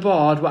other end of the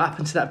board, what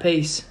happens to that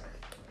piece?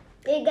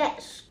 It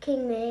gets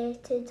king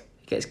mated.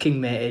 It gets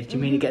king mated. Do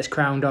you mean it gets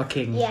crowned or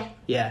king? Yeah.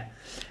 Yeah.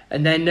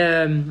 And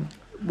then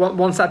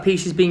once that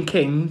piece has been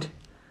kinged,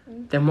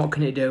 then what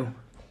can it do?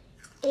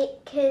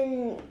 It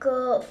can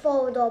go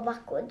forward or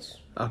backwards.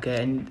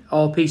 Okay, and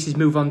all pieces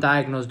move on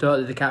diagonals,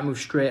 don't they? They can't move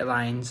straight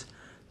lines.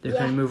 They Yeah.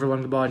 can move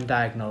along the board in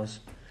diagonals.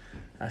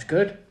 That's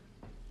good.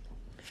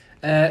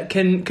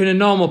 Can a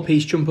normal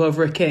piece jump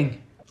over a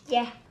king?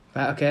 Yeah.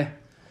 Right, okay.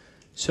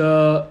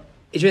 So,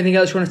 is there anything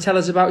else you want to tell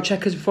us about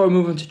checkers before we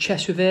move on to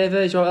chess with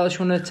Ava? Is there anything else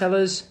you want to tell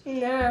us?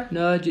 No.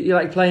 No? You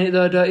like playing it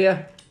though, don't you?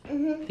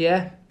 Mhm.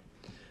 Yeah?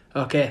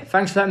 Okay,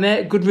 thanks for that,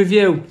 mate. Good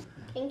review.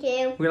 Thank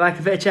you. We like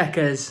a bit of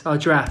checkers or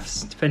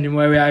drafts, depending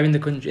where we are in the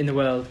country, in the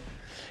world.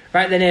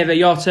 Right then, Ava,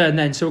 your turn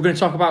then. So we're going to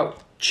talk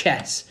about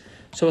chess.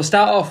 So we'll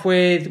start off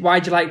with, why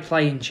do you like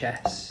playing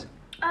chess?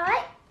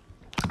 I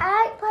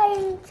like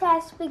playing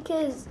chess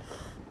because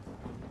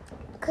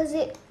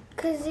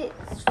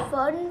it's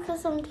fun for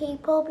some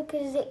people,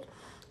 because it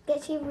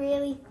gets you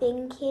really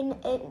thinking,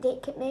 and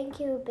it can make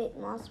you a bit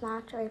more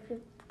smarter if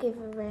you give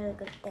a really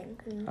good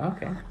thinking.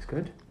 Okay, that's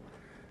good.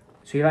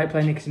 So you like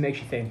playing it because it makes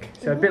you think.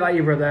 So a bit like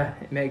your brother,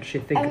 it makes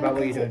you think And about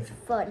what you're because doing.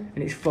 it's fun.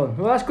 And it's fun.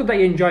 Well, that's good that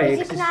you enjoy it. Because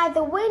you 'cause can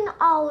either win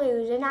or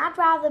lose, and I'd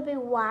rather be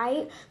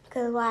white,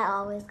 because white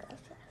always goes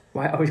first.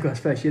 White always goes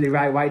first. You're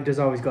right, white does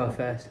always go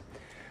first.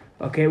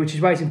 Okay, which is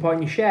why it's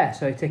important you share.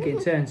 So you take it in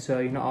turns, so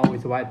you're not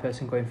always the white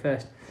person going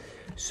first.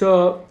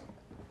 So,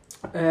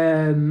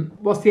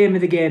 what's the aim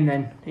of the game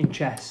then in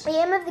chess? The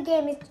aim of the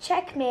game is to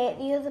checkmate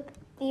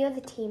the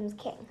other team's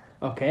king.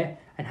 Okay,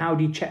 and how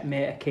do you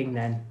checkmate a king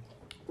then?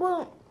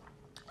 Well,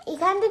 you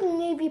kind of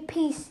move your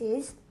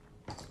pieces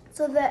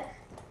so that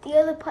the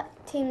other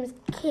team's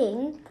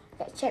king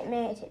gets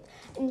checkmated.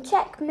 And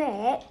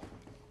checkmate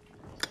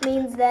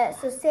means that,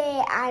 so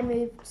say I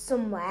moved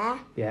somewhere,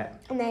 Yeah,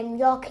 and then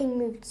your king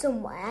moved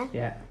somewhere,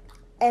 yeah,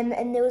 and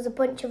there was a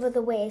bunch of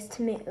other ways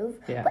to move,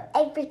 Yeah. but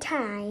every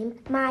time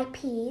my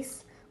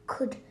piece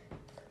could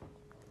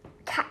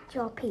catch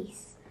your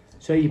piece.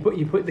 So you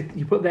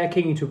put their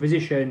king into a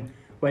position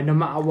where no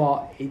matter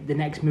what, the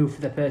next move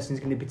for the person is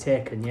going to be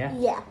taken. Yeah.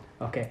 Yeah.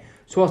 Okay.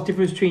 So what's the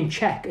difference between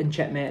check and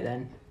checkmate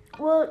then?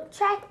 Well,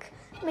 check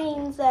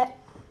means that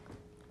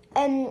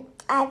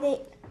either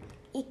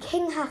your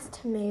king has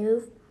to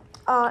move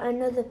or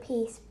another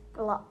piece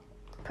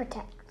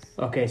protects.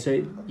 Okay,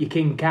 so your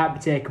king can't be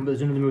taken, but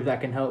there's another move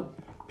that can help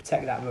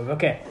protect that move.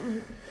 Okay.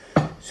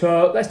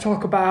 So let's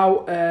talk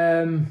about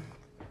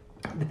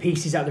the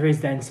pieces that there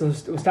is then. So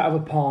we'll start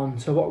with a pawn.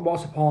 So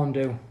what's a pawn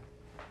do?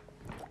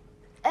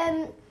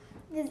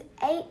 There's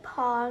 8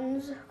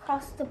 pawns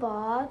across the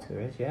board. There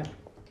is, yeah.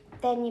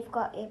 Then you've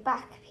got your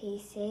back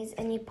pieces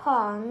and your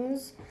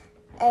pawns.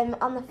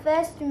 On the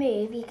first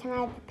move, you can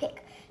either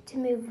pick to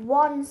move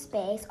 1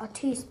 space or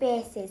 2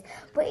 spaces.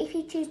 But if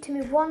you choose to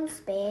move 1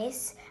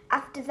 space,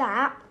 after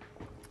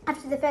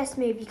the first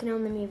move, you can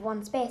only move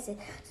 1 space. So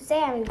say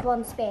I move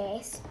 1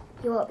 space,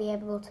 you won't be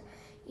able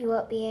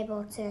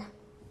to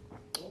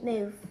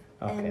move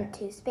Okay.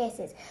 2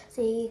 spaces.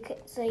 So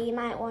you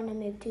might want to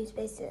move 2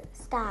 spaces at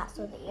the start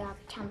so that you have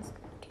a chance to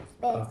move 2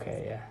 spaces.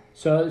 Okay, yeah.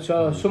 So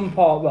some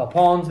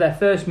pawns, their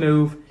first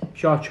move,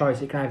 it's your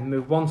choice. It can either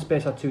move 1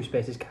 space or 2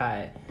 spaces,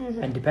 can't it?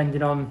 Mm-hmm. And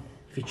depending on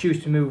if you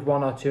choose to move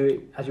 1 or 2,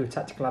 it has your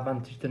tactical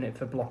advantage, done it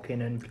for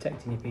blocking and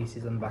protecting your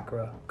pieces on the back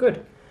row.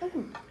 Good.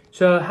 Mm-hmm.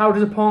 So how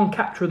does a pawn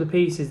capture the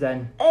pieces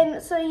then?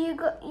 So you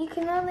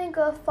can only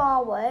go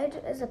forward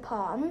as a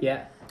pawn.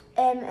 Yeah.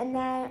 And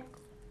then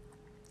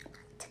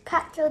to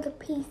capture the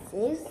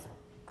pieces,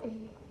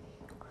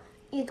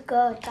 you'd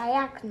go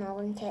diagonal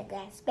and take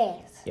their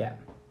space. Yeah.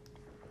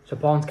 So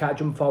pawns can't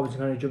jump forwards,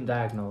 they're going to jump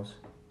diagonals.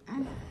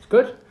 It's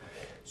good.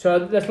 So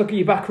let's look at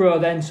your back row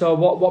then. So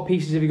what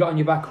pieces have you got on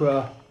your back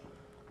row?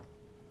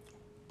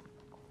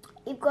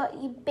 You've got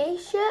your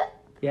bishop.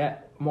 Yeah.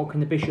 And what can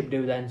the bishop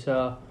do then?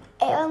 So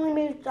It only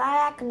moves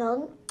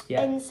diagonal.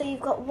 Yeah. And so you've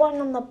got 1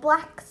 on the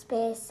black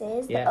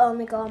spaces that Yeah.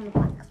 only go on the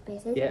black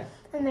spaces. yeah.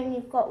 And then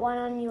you've got 1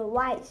 on your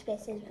white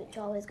spaces, which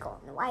always go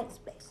on the white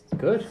spaces.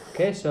 Good.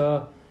 Okay.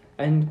 So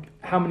and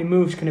how many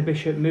moves can a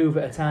bishop move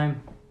at a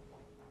time?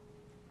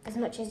 As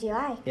much as you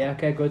like. Yeah.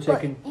 Okay. Good. So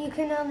But you can. you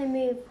can only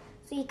move,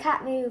 so you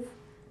can't move,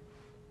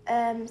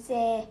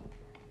 say,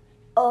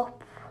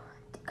 up,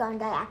 going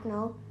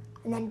diagonal,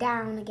 and then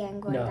down again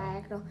going No.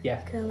 diagonal. Yeah.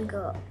 You can only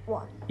go up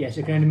one. Yeah,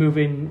 so it can only move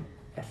in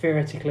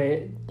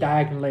theoretically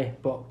diagonally,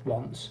 but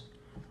once,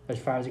 as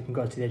far as it can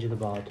go to the edge of the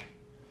board.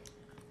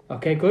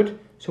 Okay, good.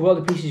 So what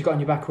are the pieces you got on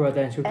your back row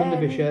then? So we've done the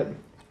bishop.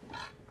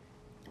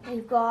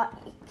 You've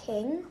got your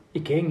king.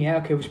 Your king, yeah,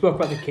 okay, we spoke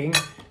about the king.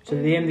 So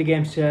the aim of the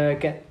game is to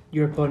get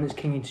your opponent's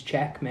king into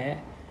checkmate.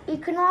 You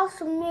can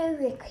also move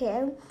your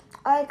king,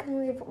 or you can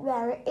move it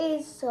where it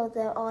is so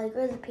that all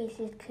your other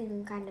pieces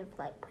can kind of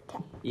like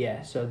protect.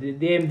 Yeah, so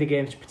the aim of the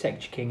game is to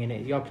protect your king in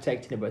it. You're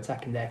protecting it but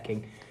attacking their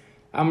king.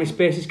 How many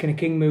spaces can a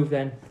king move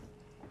then?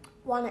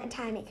 One at a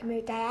time. It can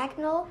move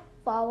diagonal,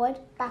 forward,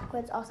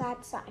 backwards, or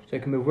side to side. So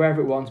it can move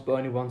wherever it wants but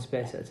only one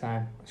space at a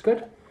time. That's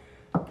good.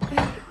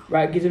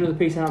 Right, gives another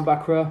piece on that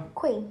back row.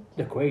 Queen.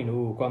 The queen,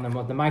 ooh, go on then,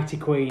 the mighty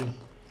queen.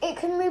 It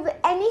can move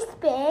at any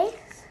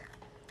space,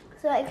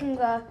 so it can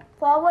go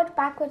forward,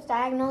 backwards,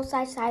 diagonal,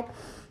 side to side.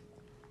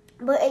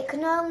 But it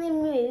can only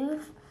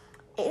move.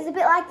 It's a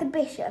bit like the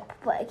bishop,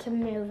 but it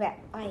can move it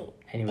like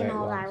Anywhere in it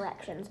all wants.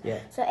 directions. Yeah.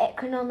 So it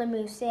can only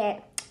move.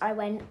 Say I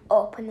went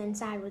up and then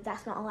sideways.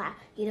 That's not allowed.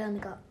 You'd only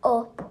go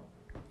up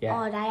Yeah.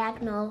 or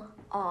diagonal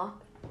or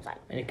side.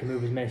 And it can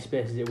move as many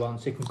spaces as it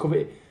wants. So it can cover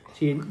it.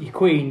 So your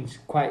queen's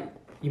quite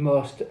your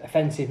most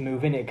offensive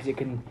move in it because it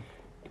can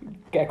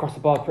get across the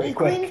board pretty The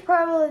quick. queen's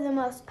probably the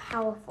most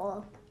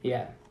powerful.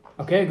 Yeah.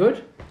 Okay,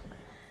 good.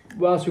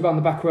 What else we got on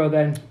the back row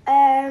then?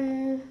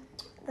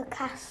 The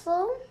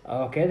castle.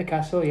 Okay, the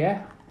castle,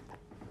 yeah.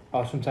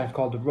 Or sometimes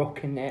called the rook,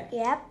 isn't it?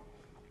 Yep.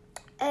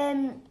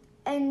 And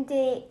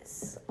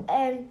it's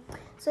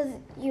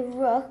so your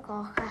rook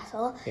or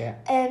castle Yeah.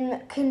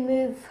 can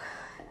move.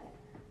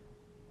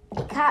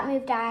 It can't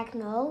move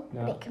diagonal,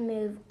 No. but it can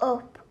move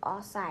up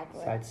or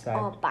sideways Side to side.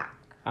 or back.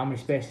 How many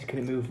spaces can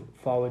it move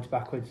forwards,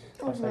 backwards?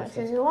 or As side to much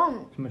side? as you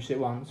want. As much as it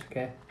wants,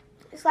 okay.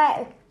 It's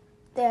like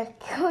the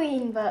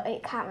queen, but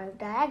it can't move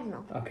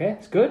diagonal. Okay,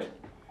 that's good.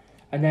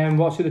 And then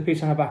what's the other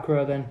piece on the back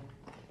row then?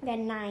 The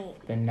knight.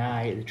 The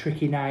knight, the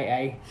tricky knight,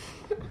 eh?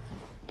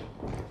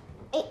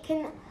 It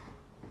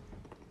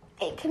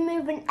can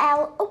move an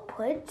L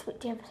upwards,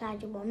 whichever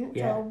side you want.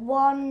 Yeah. So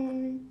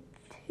 1,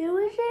 2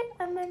 is it,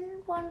 and then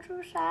 1 to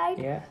the side,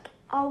 Yeah,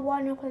 or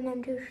 1 up and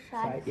then 2 to the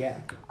side. right, yeah.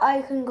 Or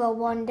you can go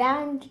 1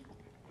 down,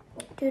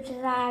 2 to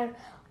the side,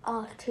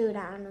 or 2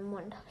 down and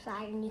 1 to the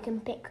side, and you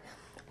can pick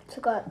to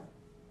go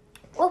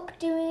up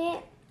doing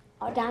it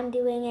or down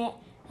doing it,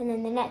 and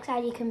then the next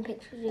side you can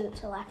pick to do it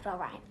to left or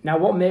right. Now,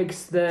 what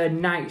makes the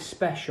knight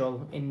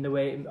special in the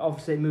way,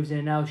 obviously it moves in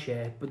an L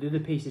shape, but the other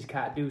pieces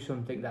can't do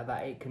something that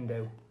it can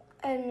do.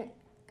 And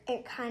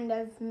it kind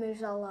of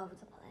moves all over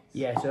the place.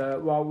 Yeah,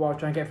 so what I'm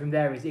trying to get from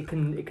there is it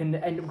can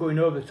end up going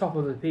over the top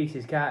of the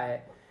pieces, can't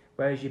it?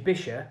 Whereas your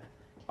bishop,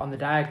 on the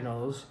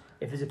diagonals,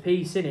 if there's a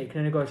piece in it, it can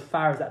only go as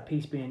far as that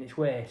piece being in its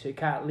way, so it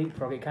can't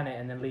leapfrog it, can it,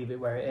 and then leave it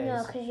where it is?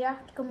 No, because you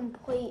have to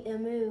complete the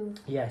move.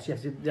 Yes, there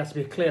has to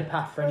be a clear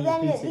path for any But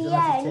of the then at pieces, the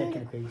unless you're end-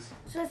 taking a piece.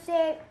 So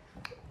say,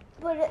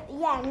 but at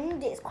the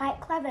end it's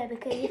quite clever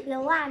because if you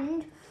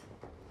land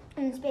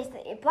in the space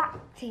that your black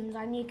team's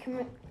on, you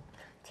can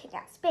take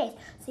that space.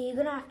 So you're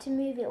gonna have to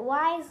move it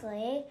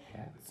wisely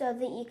Yeah. so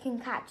that you can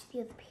catch the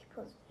other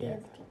Yeah.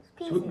 team's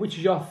So pieces. which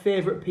is your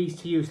favourite piece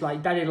to use?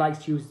 Like, Daddy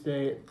likes to use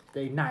the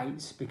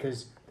knights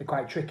because they're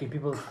quite tricky.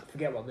 People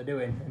forget what they're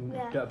doing and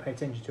Yeah. don't pay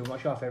attention to them.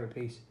 What's your favourite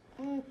piece?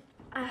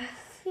 I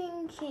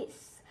think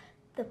it's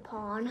the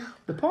pawn.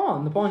 The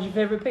pawn. The pawn's your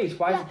favourite piece.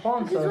 Why is the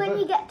pawn because so when good?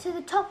 you get to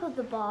the top of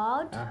the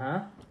board,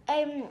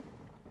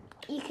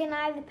 you can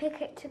either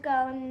pick it to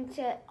go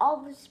into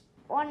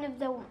one of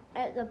the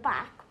at the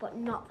back, but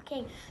not the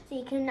king. So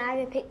you can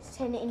either pick to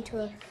turn it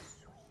into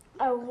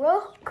a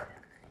rook.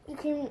 You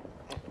can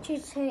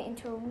choose to turn it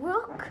into a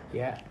rook,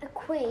 Yeah. a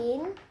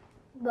queen,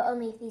 but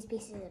only if these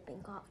pieces have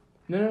been got.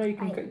 No, you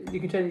can turn it.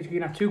 You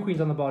can have 2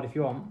 queens on the board if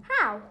you want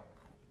How?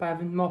 by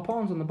having more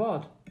pawns on the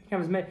board. You can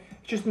have as many.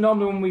 It's just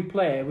normally when we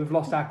play, we've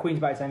lost our queens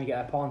by the time you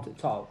get a pawn to the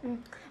top.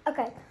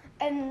 Okay.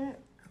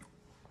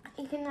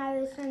 You can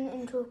either turn it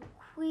into a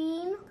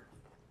queen,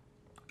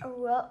 a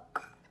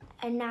rook,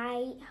 a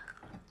knight,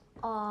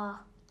 or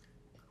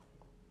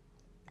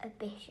a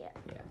bishop.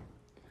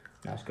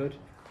 That's good.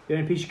 The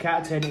only piece you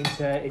can't turn it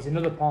into is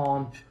another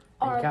pawn.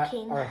 and Or you a can't-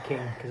 king. Or a king,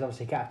 because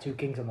obviously you can't have 2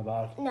 kings on the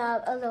board.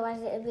 No,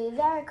 otherwise it would be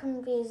very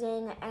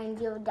confusing and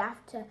you would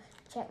have to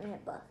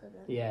checkmate both of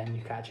them. Yeah, and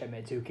you can't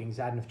checkmate 2 kings.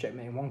 I'd enough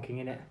checkmating 1 king,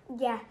 innit?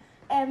 Yeah.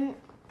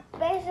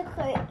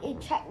 Basically, you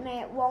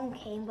checkmate one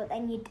king, but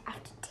then you'd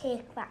have to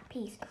take that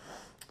piece.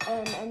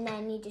 And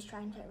then you just try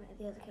and checkmate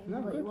the other king.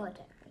 No, but good. you would.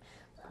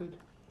 Good.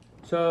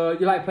 So,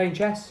 you like playing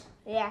chess?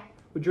 Yeah.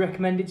 Would you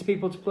recommend it to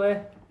people to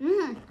play?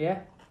 Yeah?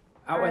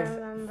 I Out of,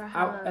 remember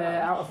how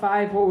out of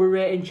 5, what we're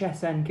rating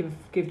chess then?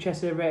 Give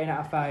chess a rating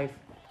out of 5.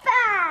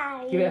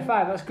 5! Give it a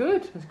 5, that's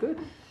good. That's good.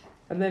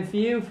 And then for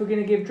you, if we're going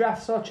to give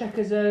drafts or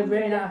checkers a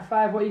rating out of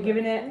 5, what are you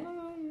giving it?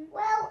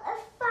 Well, a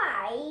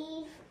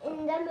 5,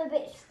 and I'm a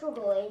bit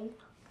struggling.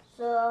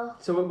 So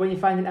when you're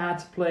finding it hard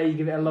to play, you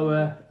give it a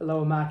lower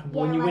mark. But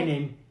when Yeah, you're like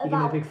winning, you give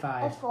it a big a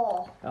 5.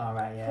 4 All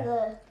right, for yeah.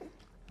 the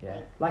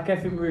Yeah. Like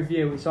everything we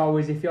review, it's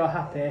always if you're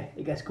happy,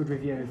 it gets a good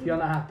review. If you're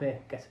not happy,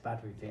 it gets a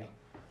bad review.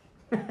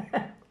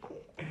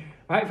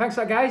 Right, thanks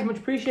for that, guys. Much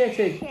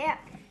appreciated. Yeah.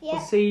 We'll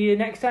see you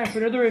next time for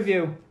another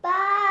review.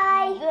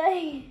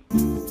 Bye.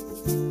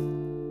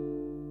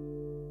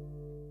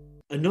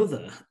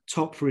 Another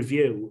top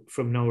review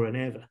from Noah and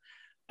Ava.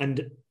 And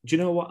do you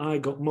know what I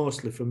got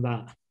mostly from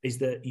that? Is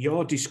that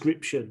your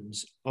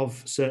descriptions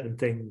of certain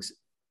things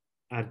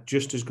are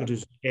just as good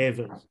as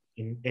Ava's,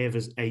 and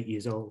Ava's 8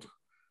 years old.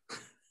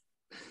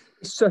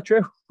 It's so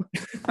true.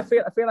 I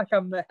feel like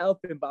I'm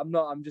helping, but I'm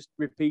not. I'm just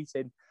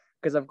repeating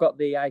because I've got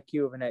the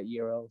IQ of an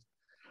 8-year-old.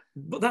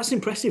 But that's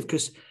impressive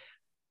because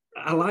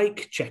I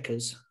like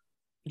checkers.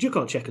 Do you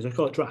call it checkers? I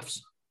call it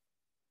drafts.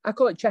 I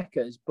call it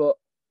checkers, but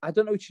I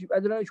don't know which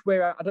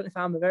way. I don't know if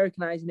I'm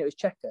Americanizing it as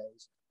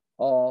checkers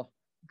or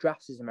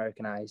drafts is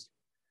Americanized.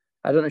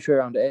 I don't know which way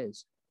around it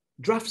is.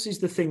 Drafts is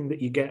the thing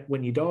that you get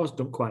when your doors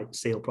don't quite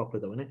seal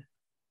properly, though, isn't it?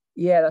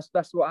 Yeah,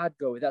 that's what I'd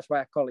go with. That's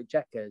why I call it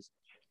checkers.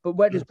 But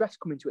where does drafts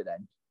come into it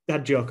then?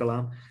 Dad joke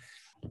alarm.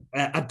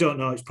 I don't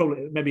know. It's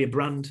probably maybe a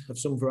brand of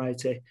some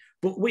variety.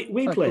 But we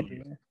play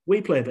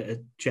a bit of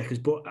checkers,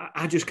 but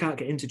I just can't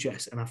get into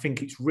chess. And I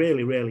think it's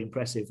really, really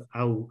impressive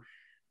how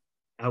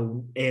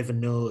Ava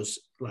knows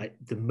like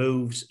the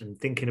moves and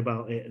thinking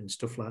about it and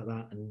stuff like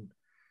that. And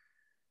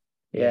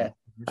yeah.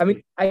 I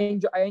mean, I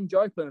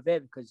enjoy playing with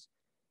Ava because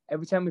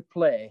every time we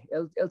play,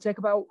 it'll take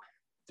about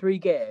 3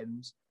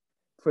 games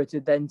for it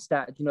to then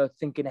start,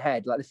 thinking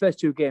ahead. Like the first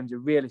 2 games are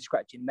really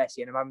scratchy and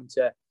messy, and I'm having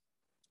to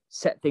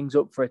set things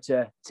up for it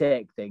to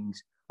take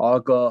things or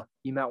go,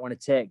 you might want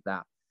to take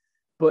that.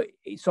 But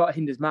it sort of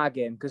hinders my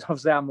game because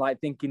obviously I'm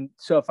like thinking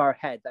so far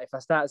ahead that if I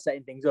start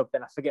setting things up,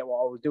 then I forget what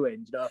I was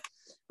doing,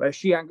 Whereas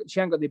she ain't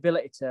got the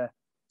ability to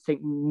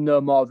think no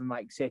more than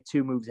like, say,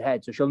 2 moves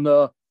ahead. So she'll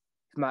know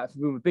if I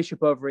move my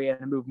bishop over here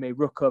and I move my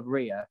rook over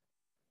here,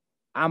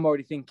 I'm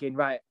already thinking,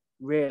 right,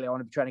 really, I want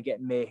to be trying to get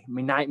my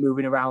knight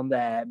moving around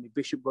there, my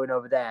bishop going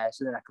over there,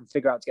 so then I can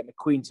figure out to get my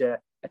queen to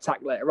attack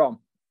later on,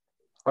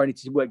 or I need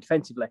to work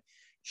defensively.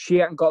 She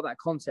hasn't got that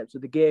concept, so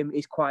the game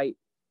is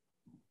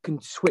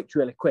can switch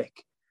really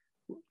quick.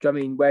 Do you know what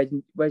I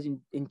mean? Whereas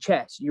in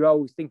chess, you're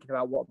always thinking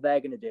about what they're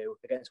going to do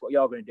against what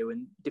you're going to do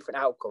and different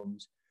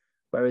outcomes.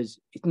 Whereas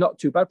it's not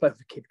too bad playing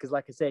for a kid because,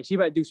 like I say, she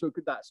might do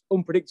something that's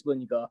unpredictable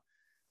and you go,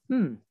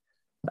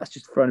 that's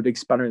just throwing a big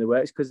spanner in the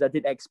works because I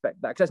didn't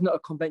expect that because that's not a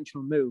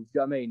conventional move. Do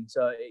you know what I mean?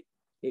 So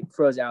it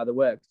throws it out of the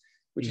works,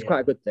 which is quite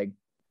a good thing.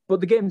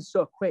 But the game is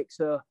so quick.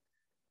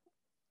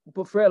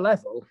 But for her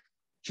level,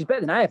 she's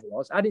better than I ever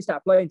was. I didn't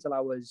start playing until I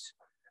was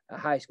at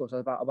high school, so I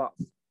was about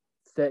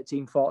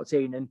 13,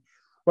 14. And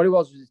what it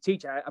was a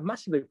teacher. I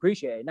massively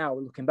appreciate it now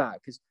looking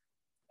back because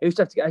I used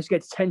to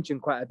get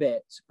detention quite a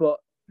bit, but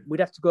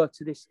we'd have to go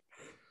to this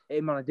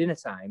him on a dinner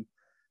time,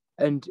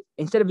 and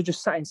instead of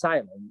just sat in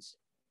silence,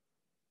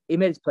 he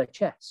made us play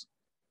chess,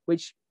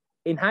 which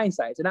in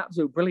hindsight is an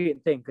absolute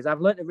brilliant thing because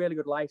I've learned a really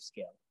good life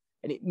skill,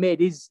 and it made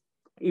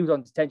he was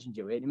on detention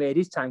duty, and it made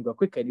his time go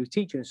quicker. And he was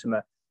teaching us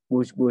something,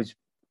 was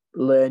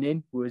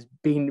learning, was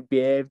being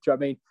behaved. Do you know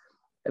what I mean?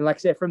 And like I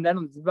say, from then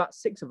on, there's about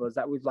 6 of us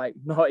that was like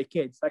naughty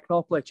kids that can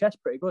all play chess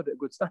pretty good at a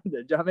good standard. Do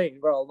you know what I mean?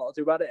 We're all not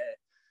too bad at it,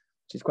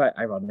 which is quite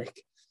ironic.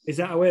 Is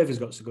that how Ava's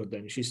got so good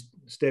then? She's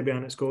stayed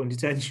behind at school in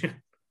detention?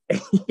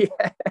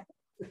 Yeah.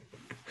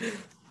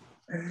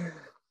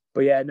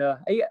 But yeah, no.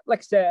 Like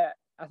I say,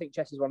 I think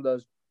chess is one of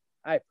those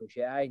I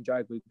appreciate. I enjoy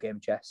a good game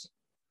of chess.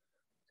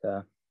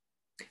 So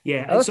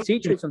yeah, I'll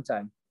teach it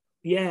sometime.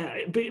 Yeah,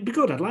 it'd be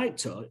good. I'd like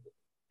to.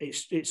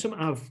 It's something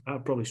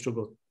I've probably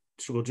struggled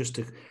just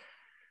to.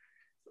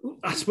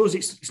 I suppose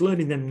it's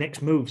learning them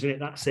next moves, isn't it?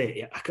 That's it.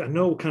 Yeah, I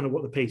know kind of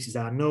what the pieces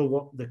are. I know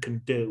what they can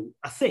do.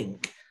 I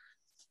think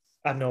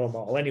I know them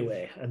all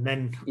anyway. And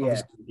then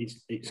obviously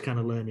it's kind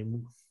of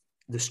learning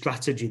the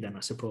strategy then,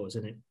 I suppose,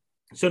 isn't it?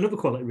 So another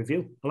quality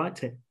review. I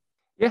liked it.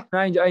 Yeah,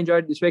 I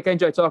enjoyed it this week. I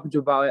enjoyed talking to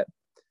you about it.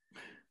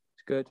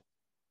 It's good.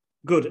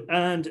 Good.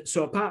 And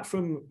so apart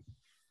from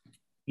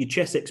your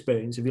chess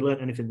experience, have you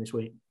learned anything this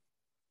week?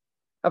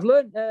 I've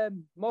learned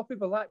more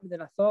people like me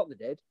than I thought they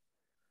did.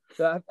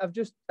 So I've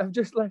just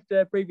left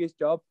a previous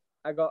job.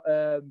 I got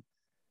a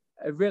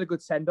really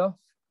good send off.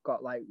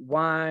 Got like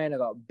wine. I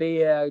got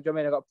beer. Do you know what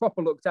I mean? I got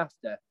proper looked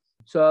after.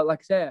 So like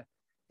I say,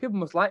 people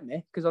must like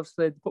me because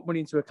obviously they put money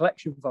into a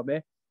collection for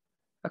me.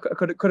 I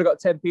could have got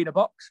 10p in a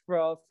box for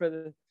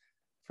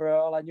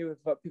all I knew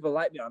if people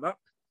like me or not.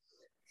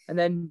 And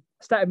then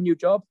I started a new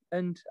job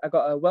and I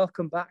got a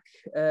welcome back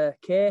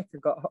cake. I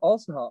got all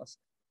sorts.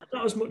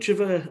 Not as much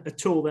of a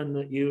tool then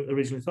that you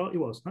originally thought you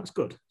was. That's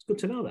good. It's good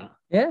to know that.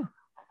 Yeah,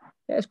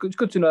 it's good. It's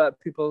good to know that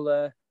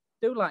people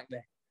do like me.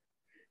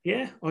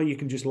 Yeah, or you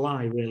can just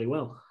lie really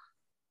well.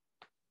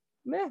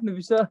 Yeah,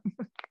 maybe so.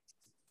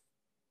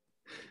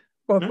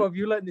 What have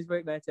you learned this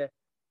week, mate? Do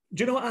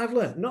you know what I've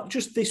learned? Not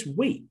just this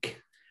week.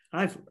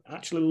 I've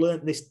actually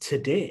learned this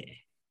today.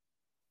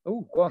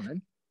 Oh, go on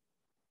then.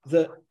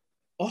 That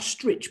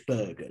ostrich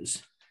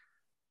burgers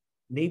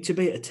need to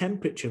be at a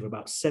temperature of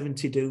about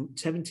 72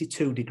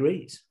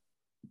 degrees.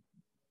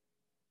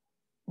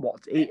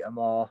 What, to eat them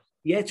or?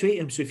 Yeah, to eat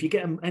them. So if you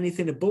get them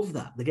anything above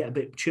that, they get a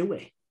bit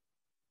chewy.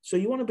 So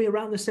you want to be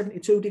around the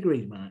 72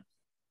 degrees, Mark.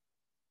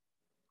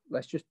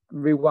 Let's just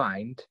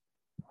rewind.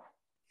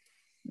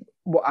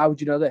 How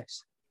would you know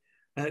this?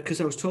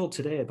 Because I was told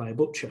today by a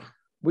butcher.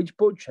 Which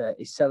butcher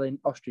is selling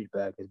ostrich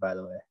burgers, by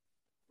the way?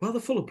 Well,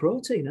 they're full of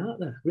protein, aren't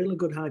they? Really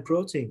good high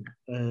protein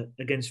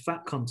against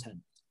fat content.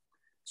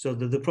 So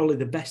they're probably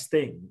the best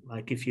thing.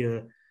 Like if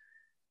you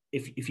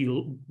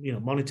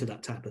monitor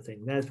that type of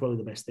thing, that's probably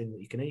the best thing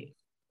that you can eat.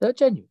 They're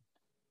genuine.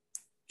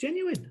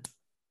 Genuine.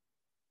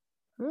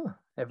 Oh,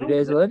 every day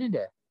is a learning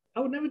day. I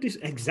would never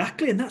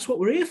exactly, and that's what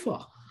we're here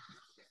for.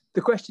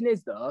 The question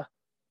is though,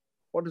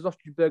 what does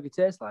ostrich burger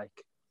taste like?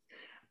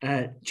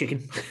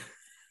 Chicken.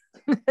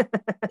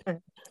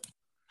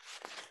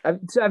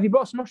 Have you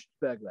bought some ostrich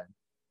burger then?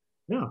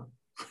 No.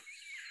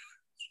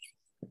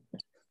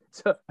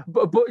 So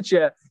a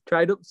butcher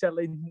tried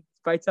upselling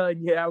by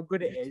telling you how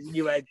good it is, and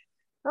you went,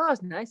 "Oh,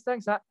 that's nice,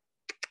 thanks. That.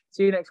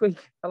 See you next week.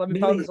 I'll have my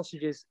pound of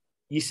sausages."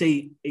 You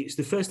see, it's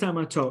the first time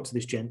I talked to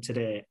this gent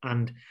today,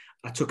 and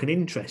I took an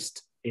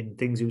interest in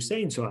things he was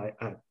saying. So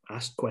I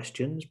asked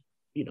questions,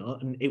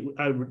 and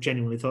I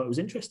genuinely thought it was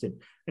interesting,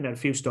 and had a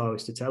few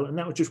stories to tell. And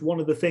that was just one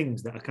of the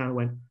things that I kind of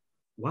went,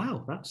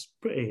 "Wow, that's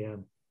pretty."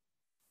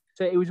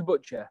 So he was a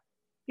butcher.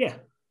 Yeah.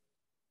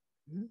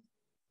 Mm-hmm.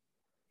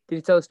 Did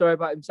he tell a story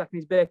about him sacking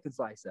his bacon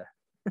slicer?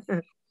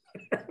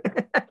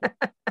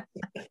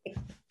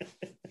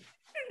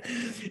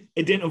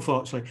 It didn't,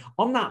 unfortunately.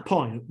 On that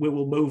point, we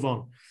will move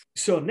on.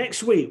 So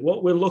next week,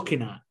 what we're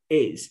looking at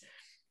is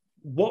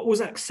what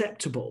was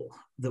acceptable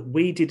that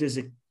we did as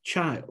a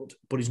child,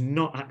 but is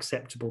not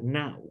acceptable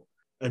now.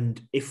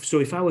 And if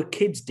our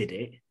kids did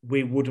it,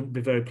 we wouldn't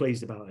be very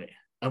pleased about it.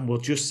 And we'll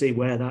just see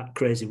where that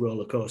crazy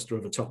roller coaster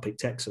of a topic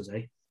takes us,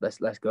 eh?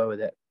 Let's go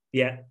with it.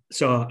 Yeah.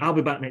 So I'll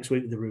be back next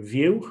week with a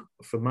review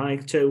for my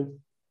two,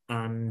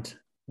 and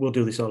we'll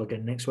do this all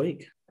again next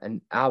week.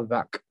 And I'll be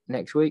back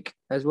next week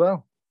as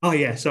well. Oh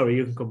yeah, sorry,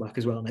 you can come back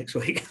as well next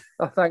week.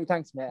 Oh,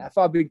 thanks, mate. I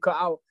thought I'd been cut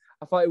out.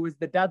 I thought it was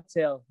the dad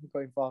tale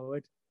going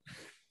forward.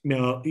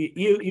 No,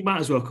 you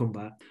might as well come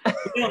back.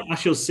 I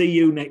shall see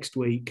you next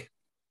week.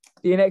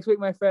 See you next week,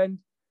 my friend.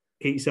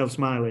 Keep yourself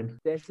smiling.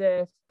 Stay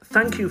safe.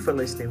 Thank you for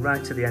listening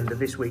right to the end of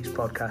this week's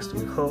podcast,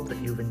 and we hope that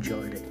you've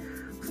enjoyed it.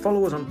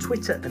 Follow us on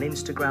Twitter and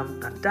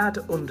Instagram at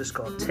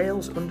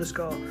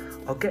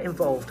dad_tales_, or get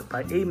involved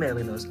by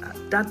emailing us at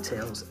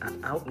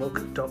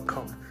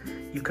dadtales@outlook.com.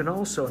 You can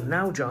also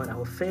now join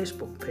our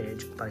Facebook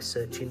page by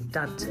searching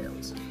Dad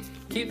Tales.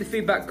 Keep the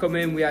feedback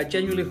coming. We are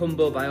genuinely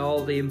humbled by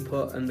all the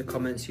input and the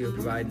comments you are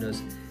providing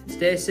us.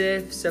 Stay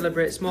safe,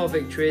 celebrate small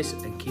victories,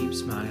 and keep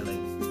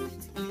smiling.